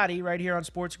Scotty right here on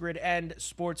Sports Grid and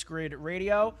Sports Grid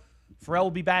Radio. Pharrell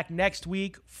will be back next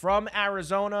week from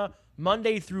Arizona,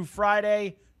 Monday through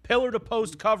Friday.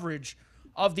 Pillar-to-post coverage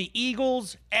of the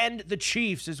Eagles and the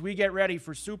Chiefs as we get ready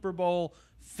for Super Bowl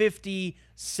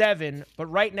 57. But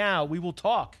right now, we will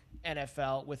talk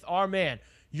NFL with our man,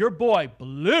 Your boy,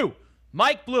 Blue.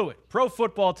 Mike Blewett, Pro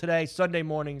Football Today, Sunday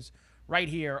mornings, right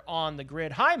here on the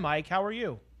grid. Hi, Mike. How are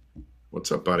you?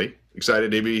 What's up, buddy?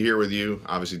 Excited to be here with you.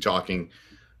 Obviously talking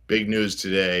big news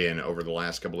today, and over the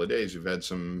last couple of days, we've had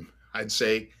some, I'd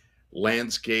say,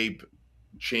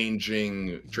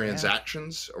 landscape-changing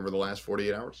transactions over the last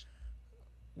 48 hours.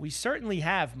 We certainly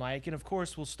have, Mike, and of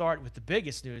course we'll start with the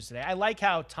biggest news today. I like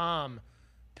how Tom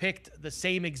picked the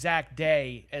same exact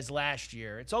day as last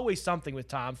year. It's always something with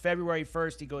Tom. February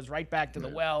 1st, he goes right back to the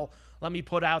well. Let me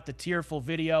put out the tearful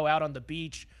video out on the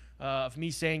beach of me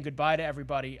saying goodbye to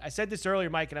everybody. I said this earlier,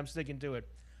 Mike, and I'm sticking to it.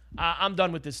 I'm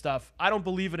done with this stuff. I don't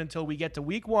believe it until we get to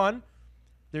week 1.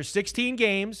 There's 16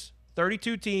 games,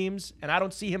 32 teams, and I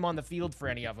don't see him on the field for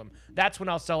any of them. That's when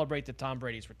I'll celebrate that Tom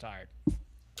Brady's retired.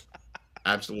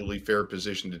 Absolutely fair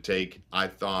position to take. I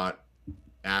thought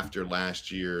after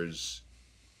last year's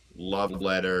love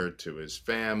letter to his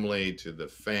family, to the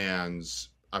fans,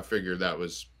 I figured that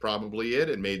was probably it.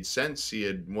 It made sense. He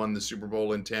had won the Super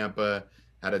Bowl in Tampa,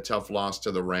 had a tough loss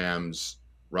to the Rams,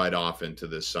 right off into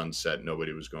the sunset.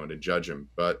 Nobody was going to judge him,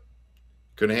 but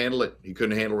couldn't handle it. He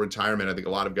couldn't handle retirement. I think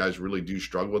a lot of guys really do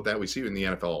struggle with that. We see it in the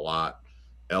NFL a lot.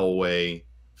 Elway,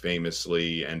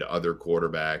 famously, and other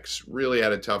quarterbacks really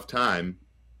had a tough time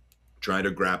trying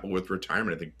to grapple with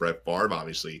retirement. I think Brett Favre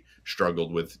obviously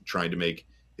struggled with trying to make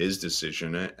his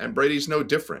decision, and Brady's no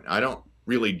different. I don't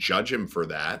really judge him for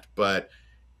that, but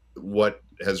what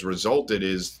has resulted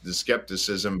is the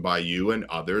skepticism by you and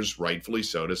others, rightfully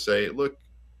so, to say, look,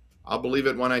 I'll believe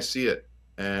it when I see it,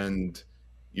 and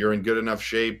you're in good enough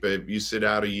shape. If you sit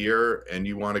out a year and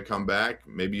you want to come back,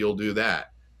 maybe you'll do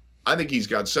that. I think he's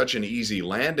got such an easy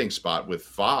landing spot with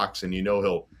Fox, and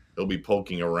he'll be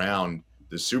poking around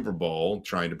the Super Bowl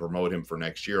trying to promote him for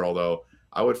next year, although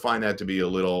I would find that to be a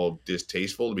little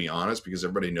distasteful, to be honest, because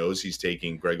everybody knows he's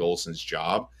taking Greg Olson's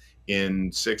job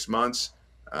in 6 months.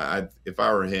 If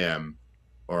I were him,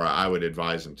 or I would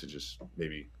advise him to just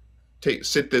maybe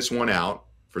sit this one out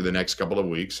for the next couple of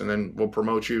weeks, and then we'll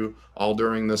promote you all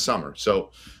during the summer.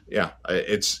 So, yeah,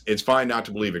 it's fine not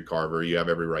to believe it, Carver. You have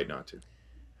every right not to.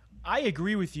 I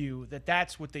agree with you that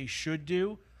that's what they should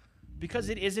do, because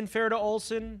it isn't fair to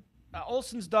Olson.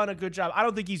 Olson's done a good job. I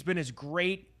don't think he's been as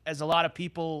great as a lot of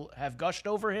people have gushed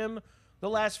over him the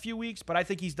last few weeks, but I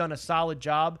think he's done a solid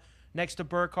job next to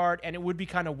Burkhardt, and it would be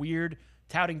kind of weird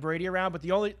touting Brady around. But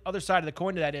the only other side of the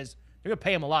coin to that is they're going to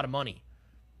pay him a lot of money.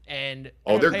 And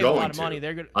they're going a lot of to. Money.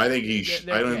 They're gonna, I think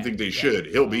I don't think they should.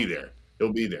 He'll be there.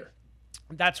 He'll be there.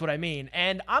 That's what I mean.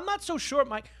 And I'm not so sure,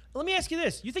 Mike. Let me ask you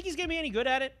this. You think he's going to be any good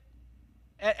at it?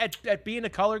 At being a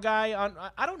color guy?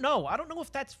 I don't know. I don't know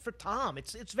if that's for Tom.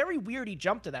 It's very weird he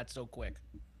jumped to that so quick.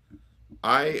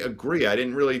 I agree. I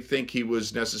didn't really think he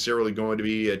was necessarily going to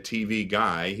be a TV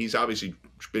guy. He's obviously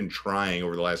been trying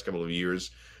over the last couple of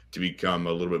years to become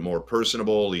a little bit more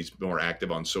personable. He's more active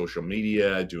on social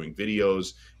media, doing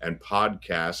videos and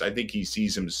podcasts. I think he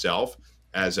sees himself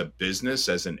as a business,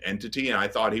 as an entity, and I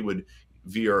thought he would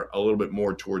veer a little bit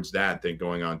more towards that than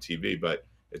going on TV, but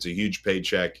it's a huge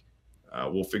paycheck.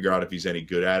 We'll figure out if he's any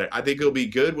good at it. I think he'll be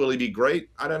good. Will he be great?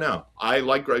 I don't know. I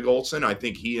like Greg Olson. I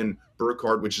think he and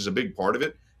Burkhardt, which is a big part of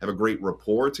it, have a great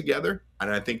rapport together.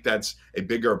 And I think that's a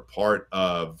bigger part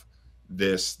of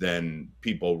this than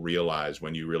people realize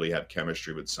when you really have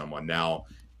chemistry with someone. Now,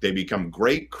 they become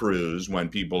great crews when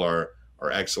people are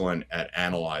excellent at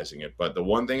analyzing it. But the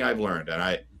one thing I've learned,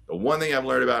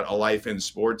 about a life in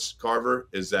sports, Carver,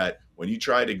 is that when you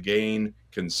try to gain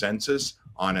consensus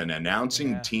on an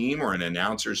announcing team or an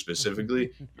announcer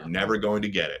specifically, you're never going to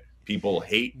get it. People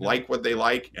like what they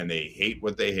like, and they hate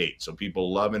what they hate. So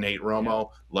people love and hate Romo,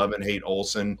 love and hate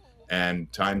Olson,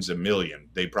 and times a million.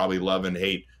 They probably love and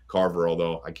hate Carver,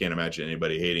 although I can't imagine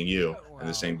anybody hating you, and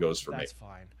the same goes for me. That's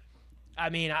fine. I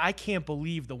mean, I can't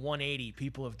believe the 180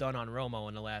 people have done on Romo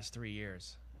in the last 3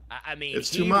 years. I mean, it's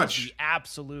too much. The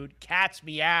absolute cat's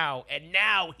meow, and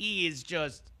now he is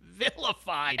just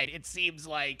vilified. It seems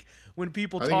like when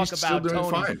people talk about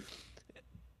Tony.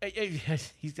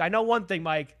 I know one thing,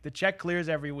 Mike. The check clears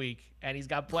every week, and he's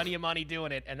got plenty of money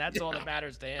doing it, and that's all that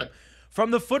matters to him.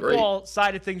 From the football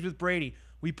side of things with Brady,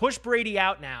 we push Brady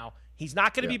out now. He's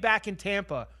not going to be back in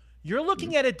Tampa. You're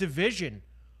looking at a division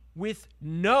with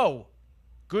no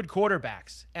good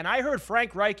quarterbacks. And I heard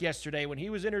Frank Reich yesterday when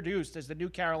he was introduced as the new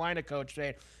Carolina coach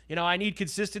saying, I need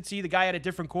consistency. The guy had a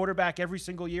different quarterback every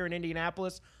single year in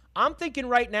Indianapolis. I'm thinking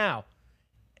right now,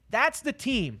 that's the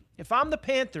team. If I'm the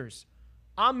Panthers,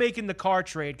 I'm making the Carr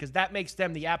trade because that makes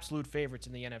them the absolute favorites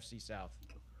in the NFC South.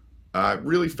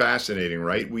 Really fascinating,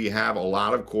 right? We have a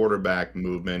lot of quarterback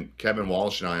movement. Kevin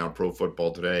Walsh and I on Pro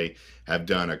Football Today have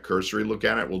done a cursory look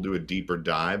at it. We'll do a deeper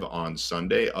dive on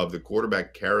Sunday of the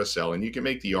quarterback carousel. And you can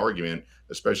make the argument,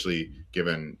 especially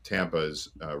given Tampa's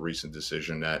recent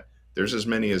decision, that there's as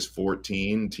many as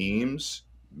 14 teams,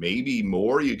 maybe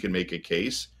more. You can make a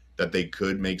case that they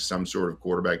could make some sort of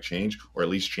quarterback change, or at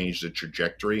least change the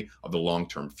trajectory of the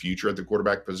long-term future at the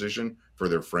quarterback position for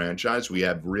their franchise. We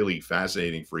have really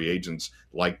fascinating free agents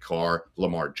like Carr.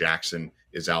 Lamar Jackson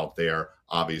is out there,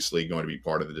 obviously going to be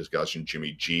part of the discussion.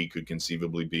 Jimmy G could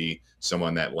conceivably be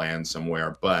someone that lands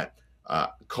somewhere. But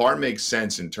Carr makes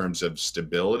sense in terms of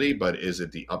stability, but is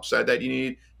it the upside that you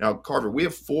need? Now, Carver, we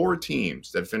have 4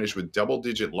 teams that finished with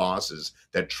double-digit losses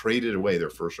that traded away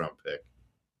their first-round pick,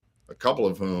 a couple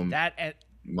of whom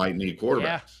might need quarterbacks.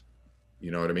 Yeah.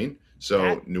 You know what I mean?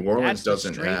 So New Orleans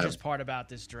doesn't have – that's the strangest part about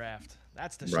this draft.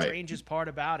 That's the strangest part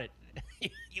about it.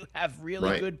 You have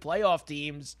really good playoff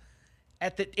teams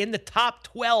in the top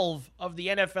 12 of the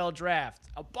NFL draft.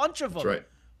 A bunch of them,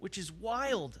 which is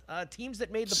wild. Teams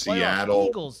that made the playoffs.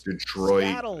 Eagles,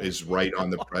 Detroit is right on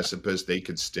the precipice. They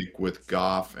could stick with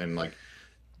Goff. And,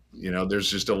 there's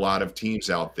just a lot of teams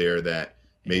out there that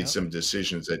made some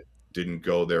decisions that didn't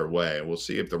go their way. We'll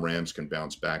see if the Rams can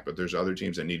bounce back. But there's other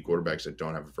teams that need quarterbacks that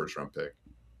don't have a first-round pick.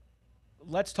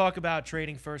 Let's talk about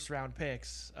trading first-round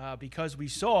picks because we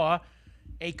saw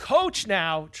a coach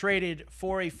now traded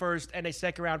for a first and a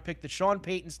second-round pick. The Sean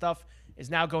Payton stuff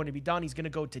is now going to be done. He's going to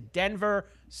go to Denver.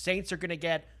 Saints are going to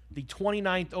get the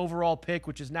 29th overall pick,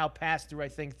 which is now passed through, I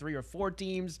think, 3 or 4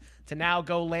 teams to now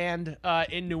go land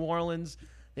in New Orleans.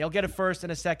 They'll get a first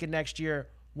and a second next year.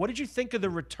 What did you think of the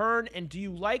return, and do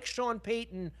you like Sean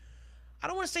Payton? I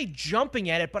don't want to say jumping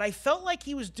at it, but I felt like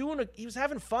he was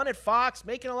having fun at Fox,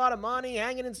 making a lot of money,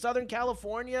 hanging in Southern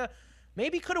California.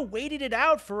 Maybe could have waited it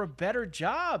out for a better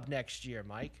job next year,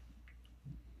 Mike.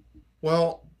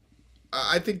 Well,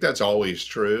 I think that's always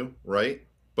true, right?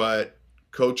 But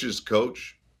coaches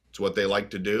coach. It's what they like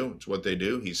to do. It's what they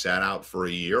do. He sat out for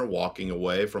a year, walking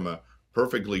away from a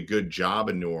perfectly good job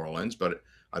in New Orleans. But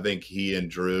I think he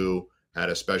and Drew had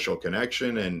a special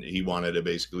connection, and he wanted to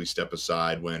basically step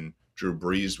aside when Drew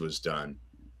Brees was done.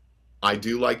 I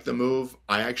do like the move.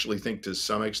 I actually think to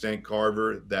some extent,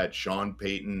 Carver, that Sean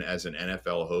Payton as an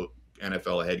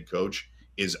NFL head coach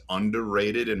is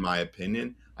underrated in my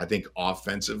opinion. I think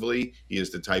offensively, he is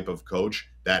the type of coach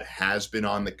that has been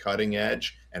on the cutting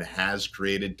edge and has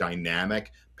created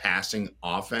dynamic passing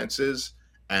offenses.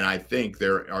 And I think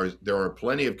there are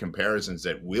plenty of comparisons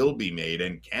that will be made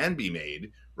and can be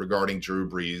made regarding Drew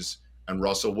Brees and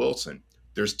Russell Wilson.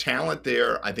 There's talent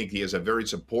there. I think he has a very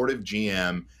supportive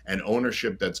GM and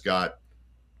ownership that's got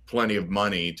plenty of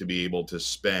money to be able to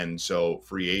spend. So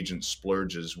free agent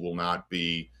splurges will not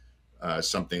be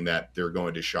something that they're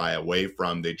going to shy away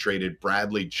from. They traded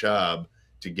Bradley Chubb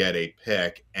to get a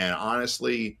pick, and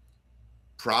honestly,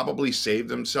 probably saved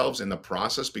themselves in the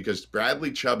process because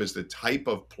Bradley Chubb is the type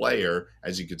of player,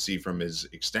 as you could see from his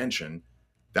extension,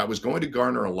 that was going to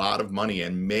garner a lot of money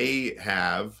and may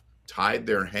have tied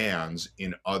their hands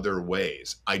in other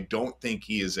ways. I don't think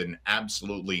he is an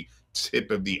absolutely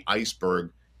tip of the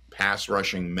iceberg pass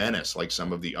rushing menace like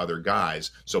some of the other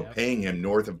guys. So paying him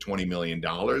north of $20 million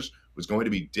was going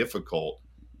to be difficult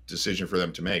decision for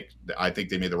them to make. I think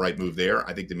they made the right move there.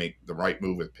 I think they make the right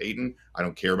move with Payton. I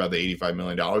don't care about the $85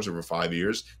 million over 5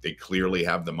 years. They clearly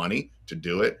have the money to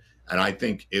do it. And I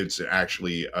think it's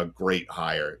actually a great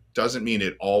hire. Doesn't mean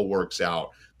it all works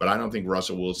out, but I don't think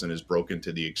Russell Wilson is broken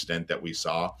to the extent that we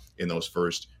saw in those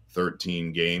first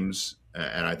 13 games.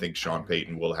 And I think Sean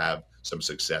Payton will have some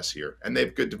success here. And they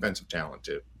have good defensive talent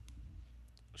too.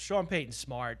 Sean Payton's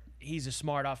smart. He's a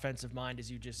smart offensive mind,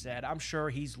 as you just said. I'm sure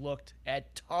he's looked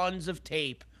at tons of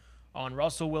tape on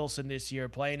Russell Wilson this year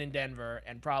playing in Denver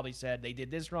and probably said, they did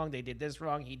this wrong, they did this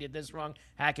wrong, he did this wrong,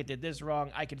 Hackett did this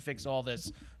wrong, I can fix all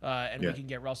this, and we can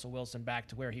get Russell Wilson back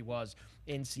to where he was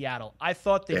in Seattle. I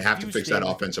thought that they have to fix that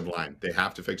offensive line. They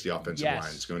have to fix the offensive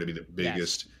line. It's going to be the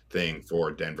biggest thing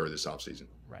for Denver this offseason.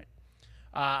 Right.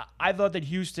 I thought that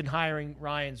Houston hiring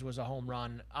Ryans was a home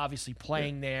run. Obviously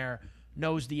playing there,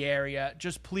 knows the area.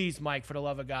 Just please, Mike, for the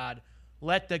love of God,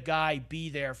 let the guy be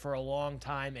there for a long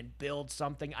time and build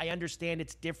something. I understand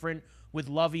it's different with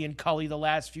Lovey and Culley the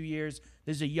last few years.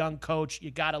 There's a young coach. You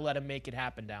got to let him make it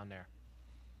happen down there.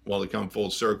 Well, to come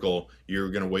full circle, you're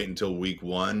going to wait until week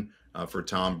 1 for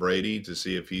Tom Brady to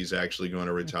see if he's actually going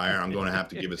to retire. I'm going to have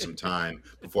to give it some time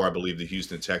before I believe the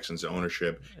Houston Texans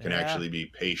ownership can actually be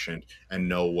patient and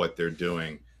know what they're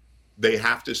doing. They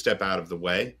have to step out of the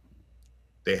way.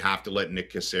 They have to let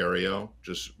Nick Caserio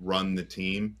just run the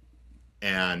team.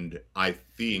 And I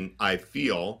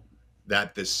feel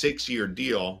that the 6-year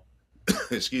deal,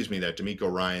 that D'Amico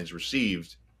Ryans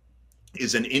received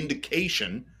is an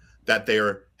indication that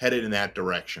they're headed in that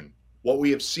direction. What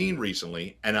we have seen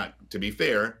recently, and to be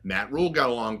fair, Matt Rule got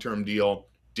a long-term deal,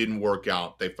 didn't work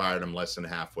out. They fired him less than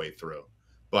halfway through.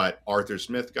 But Arthur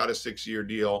Smith got a 6-year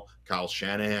deal. Kyle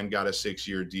Shanahan got a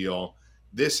 6-year deal.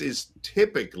 This is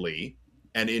typically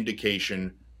an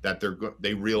indication that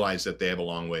they realize that they have a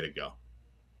long way to go.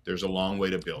 There's a long way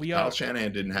to build. Kyle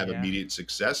Shanahan didn't have immediate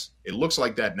success. It looks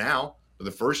like that now, but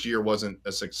the first year wasn't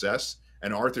a success.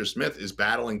 And Arthur Smith is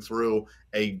battling through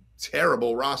a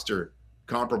terrible roster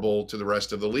comparable to the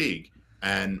rest of the league.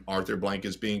 And Arthur Blank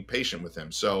is being patient with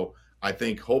him. So I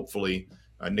think hopefully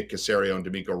Nick Caserio and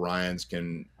D'Amico Ryans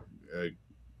can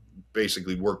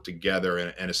basically work together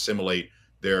and assimilate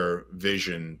their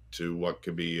vision to what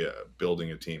could be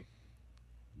building a team.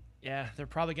 Yeah, they're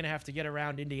probably going to have to get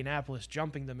around Indianapolis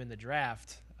jumping them in the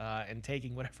draft and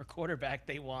taking whatever quarterback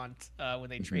they want when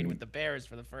they trade with the Bears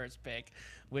for the first pick,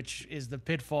 which is the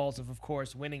pitfalls of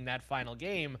course, winning that final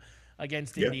game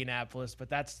against Indianapolis. But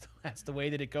that's the way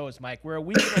that it goes, Mike. We're a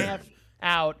week and a half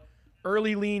out.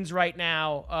 Early leans right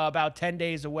now, about 10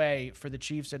 days away for the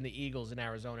Chiefs and the Eagles in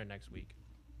Arizona next week.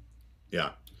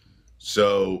 Yeah.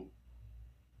 So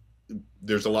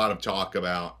there's a lot of talk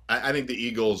about, I think the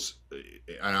Eagles,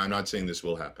 and I'm not saying this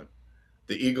will happen,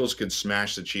 the Eagles could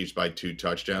smash the Chiefs by 2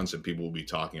 touchdowns and people will be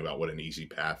talking about what an easy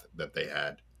path that they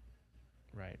had.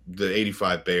 Right. The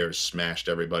 85 Bears smashed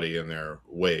everybody in their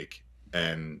wake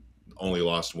and only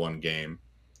lost 1 game.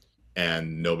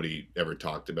 And nobody ever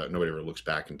looks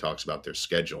back and talks about their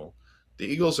schedule. The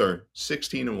Eagles are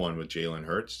 16-1 with Jalen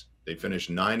Hurts. They finished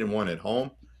 9-1 at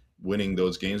home, winning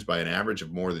those games by an average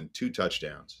of more than 2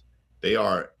 touchdowns. They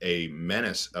are a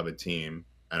menace of a team,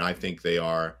 and I think they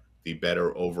are the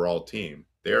better overall team.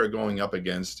 They are going up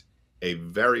against a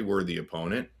very worthy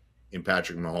opponent in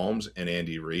Patrick Mahomes and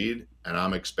Andy Reid, and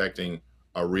I'm expecting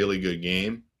a really good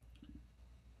game.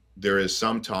 There is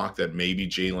some talk that maybe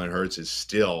Jalen Hurts is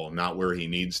still not where he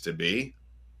needs to be.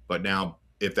 But now,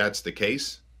 if that's the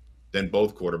case, then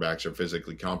both quarterbacks are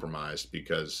physically compromised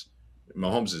because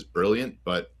Mahomes is brilliant,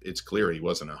 but it's clear he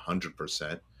wasn't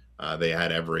 100%. They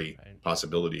had every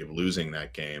possibility of losing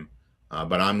that game.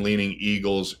 But I'm leaning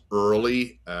Eagles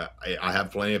early. I have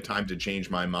plenty of time to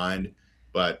change my mind,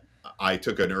 but I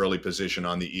took an early position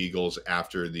on the Eagles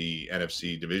after the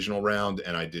NFC divisional round,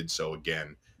 and I did so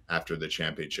again after the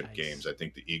championship games. I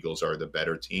think the Eagles are the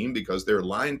better team because their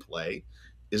line play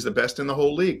is the best in the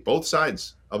whole league, both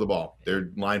sides of the ball. Their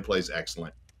line play is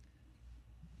excellent.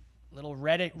 Little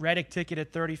Reddick ticket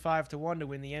at 35-1 to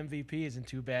win the MVP isn't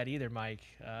too bad either, Mike.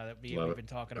 We've been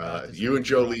talking about this. You and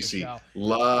Joe Lisi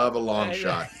love a long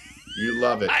shot. You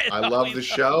love it. I love the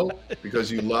show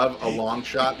because you love a long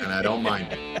shot, and I don't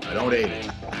mind it. I don't hate it.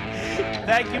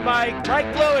 Thank you, Mike.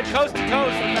 Mike Blewett, Coast to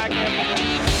Coast. We're back here.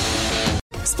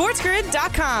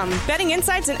 SportsGrid.com. Betting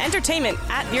insights and entertainment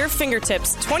at your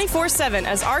fingertips 24/7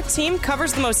 as our team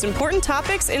covers the most important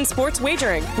topics in sports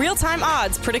wagering. Real-time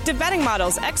odds, predictive betting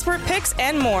models, expert picks,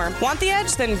 and more. Want the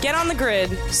edge? Then get on the grid.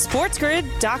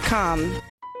 SportsGrid.com.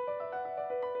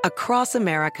 Across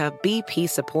America, BP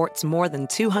supports more than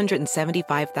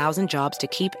 275,000 jobs to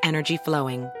keep energy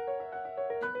flowing.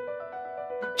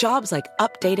 Jobs like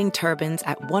updating turbines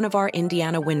at one of our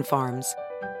Indiana wind farms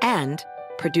and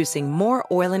producing more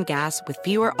oil and gas with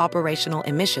fewer operational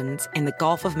emissions in the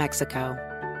Gulf of Mexico.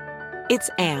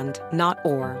 It's and, not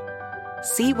or.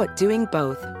 See what doing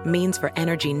both means for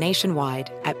energy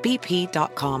nationwide at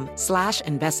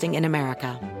bp.com/investing in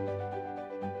America.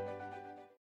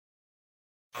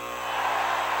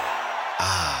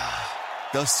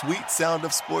 The sweet sound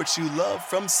of sports you love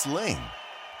from Sling.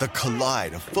 The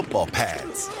collide of football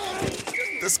pads.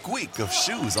 The squeak of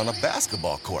shoes on a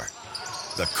basketball court.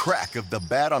 The crack of the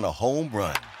bat on a home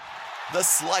run. The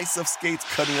slice of skates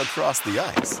cutting across the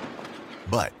ice.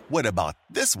 But what about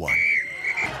this one?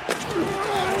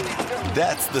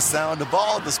 That's the sound of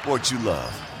all the sports you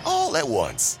love, all at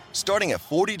once. Starting at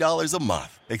 $40 a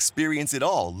month. Experience it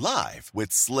all live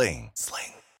with Sling.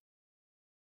 Sling.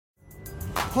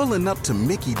 Pulling up to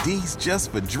Mickey D's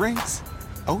just for drinks?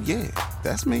 Oh yeah,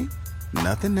 that's me.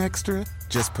 Nothing extra,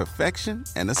 just perfection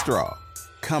and a straw.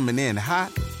 Coming in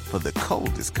hot for the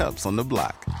coldest cups on the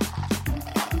block.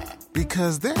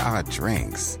 Because there are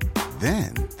drinks.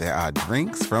 Then there are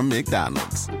drinks from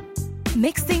McDonald's.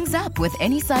 Mix things up with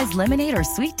any size lemonade or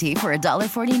sweet tea for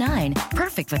 $1.49.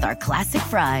 Perfect with our classic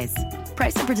fries.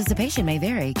 Price and participation may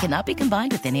vary. Cannot be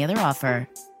combined with any other offer.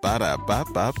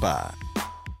 Ba-da-ba-ba-ba.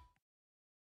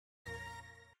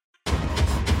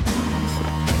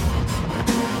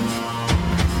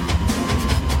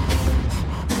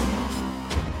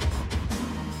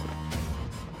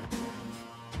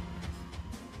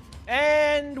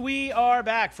 And we are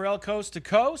back for El Coast to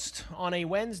Coast on a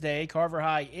Wednesday. Carver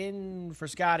High in for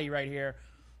Scotty right here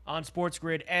on Sports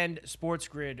Grid and Sports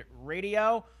Grid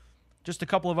Radio. Just a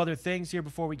couple of other things here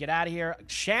before we get out of here.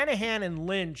 Shanahan and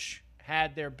Lynch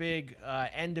had their big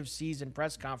end-of-season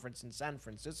press conference in San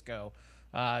Francisco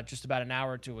just about an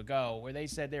hour or two ago, where they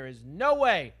said there is no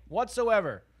way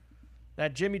whatsoever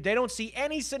that they don't see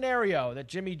any scenario that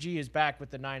Jimmy G is back with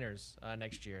the Niners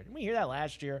next year. Didn't we hear that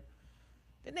last year?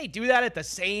 Didn't they do that at the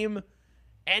same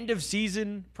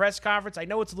end-of-season press conference? I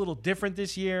know it's a little different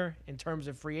this year in terms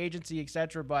of free agency,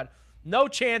 etc., but no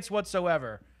chance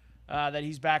whatsoever that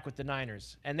he's back with the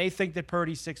Niners. And they think that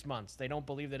Purdy's 6 months. They don't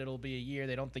believe that it'll be a year.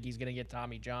 They don't think he's going to get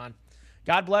Tommy John.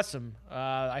 God bless him.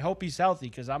 I hope he's healthy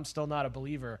because I'm still not a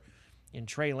believer in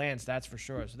Trey Lance, that's for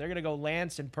sure. So they're going to go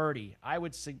Lance and Purdy. I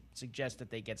would suggest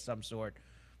that they get some sort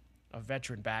of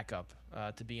veteran backup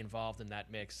to be involved in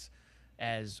that mix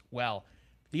as well.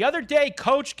 The other day,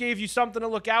 Coach gave you something to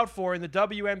look out for in the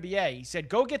WNBA. He said,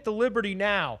 go get the Liberty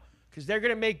now because they're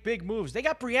going to make big moves. They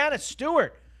got Breanna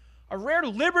Stewart, a rare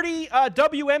Liberty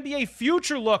WNBA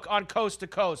future look on Coast to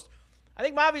Coast. I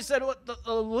think Mavi said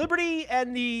the Liberty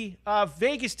and the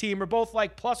Vegas team are both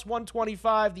like plus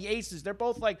 125. The Aces, they're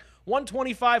both like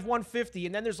 125, 150.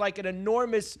 And then there's like an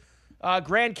enormous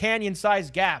Grand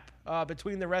Canyon-sized gap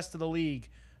between the rest of the league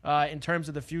in terms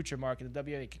of the future market in the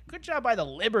WNBA. Good job by the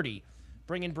Liberty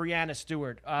bringing Breanna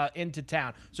Stewart into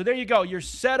town. So there you go. You're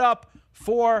set up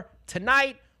for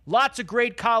tonight. Lots of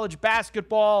great college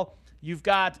basketball. You've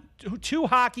got two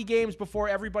hockey games before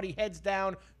everybody heads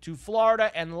down to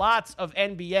Florida, and lots of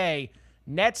NBA.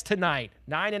 Nets tonight,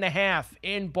 9.5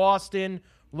 in Boston.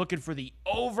 Looking for the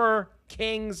over.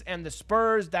 Kings and the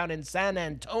Spurs down in San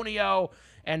Antonio.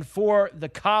 And for the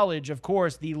college, of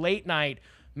course, the late night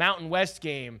Mountain West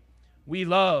game. We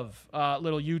love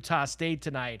little Utah State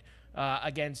tonight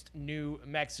against New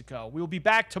Mexico. We will be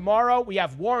back tomorrow. We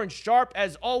have Warren Sharp,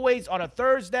 as always, on a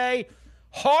Thursday.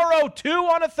 Haro 2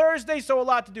 on a Thursday, so a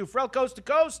lot to do. For El Coast to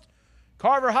Coast,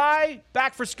 Carver High,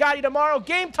 back for Scotty tomorrow.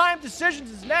 Game Time Decisions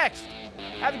is next.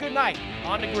 Have a good night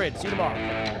on the grid. See you tomorrow.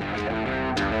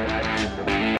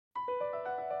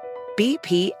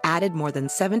 BP added more than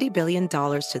 $70 billion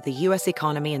to the U.S.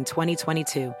 economy in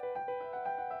 2022.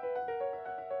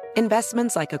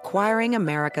 Investments like acquiring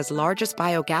America's largest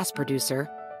biogas producer,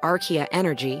 Archaea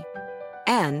Energy,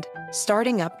 and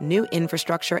starting up new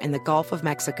infrastructure in the Gulf of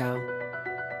Mexico.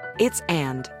 It's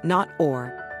and, not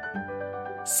or.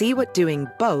 See what doing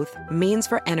both means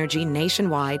for energy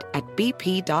nationwide at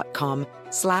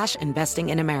bp.com/investing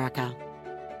in America.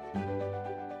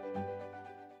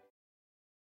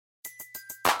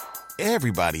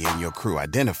 Everybody in your crew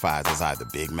identifies as either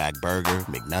Big Mac Burger,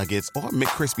 McNuggets, or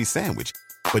McCrispy Sandwich.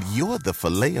 But you're the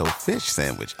Filet-O-Fish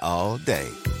Sandwich all day.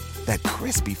 That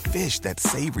crispy fish, that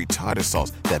savory tartar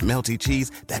sauce, that melty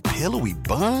cheese, that pillowy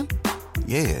bun.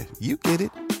 Yeah, you get it.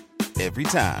 Every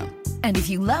time. And if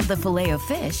you love the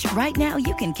Filet-O-Fish, right now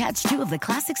you can catch two of the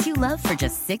classics you love for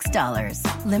just $6.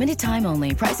 Limited time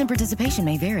only. Price and participation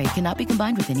may vary. Cannot be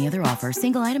combined with any other offer.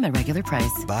 Single item at regular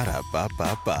price.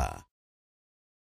 Ba-da-ba-ba-ba.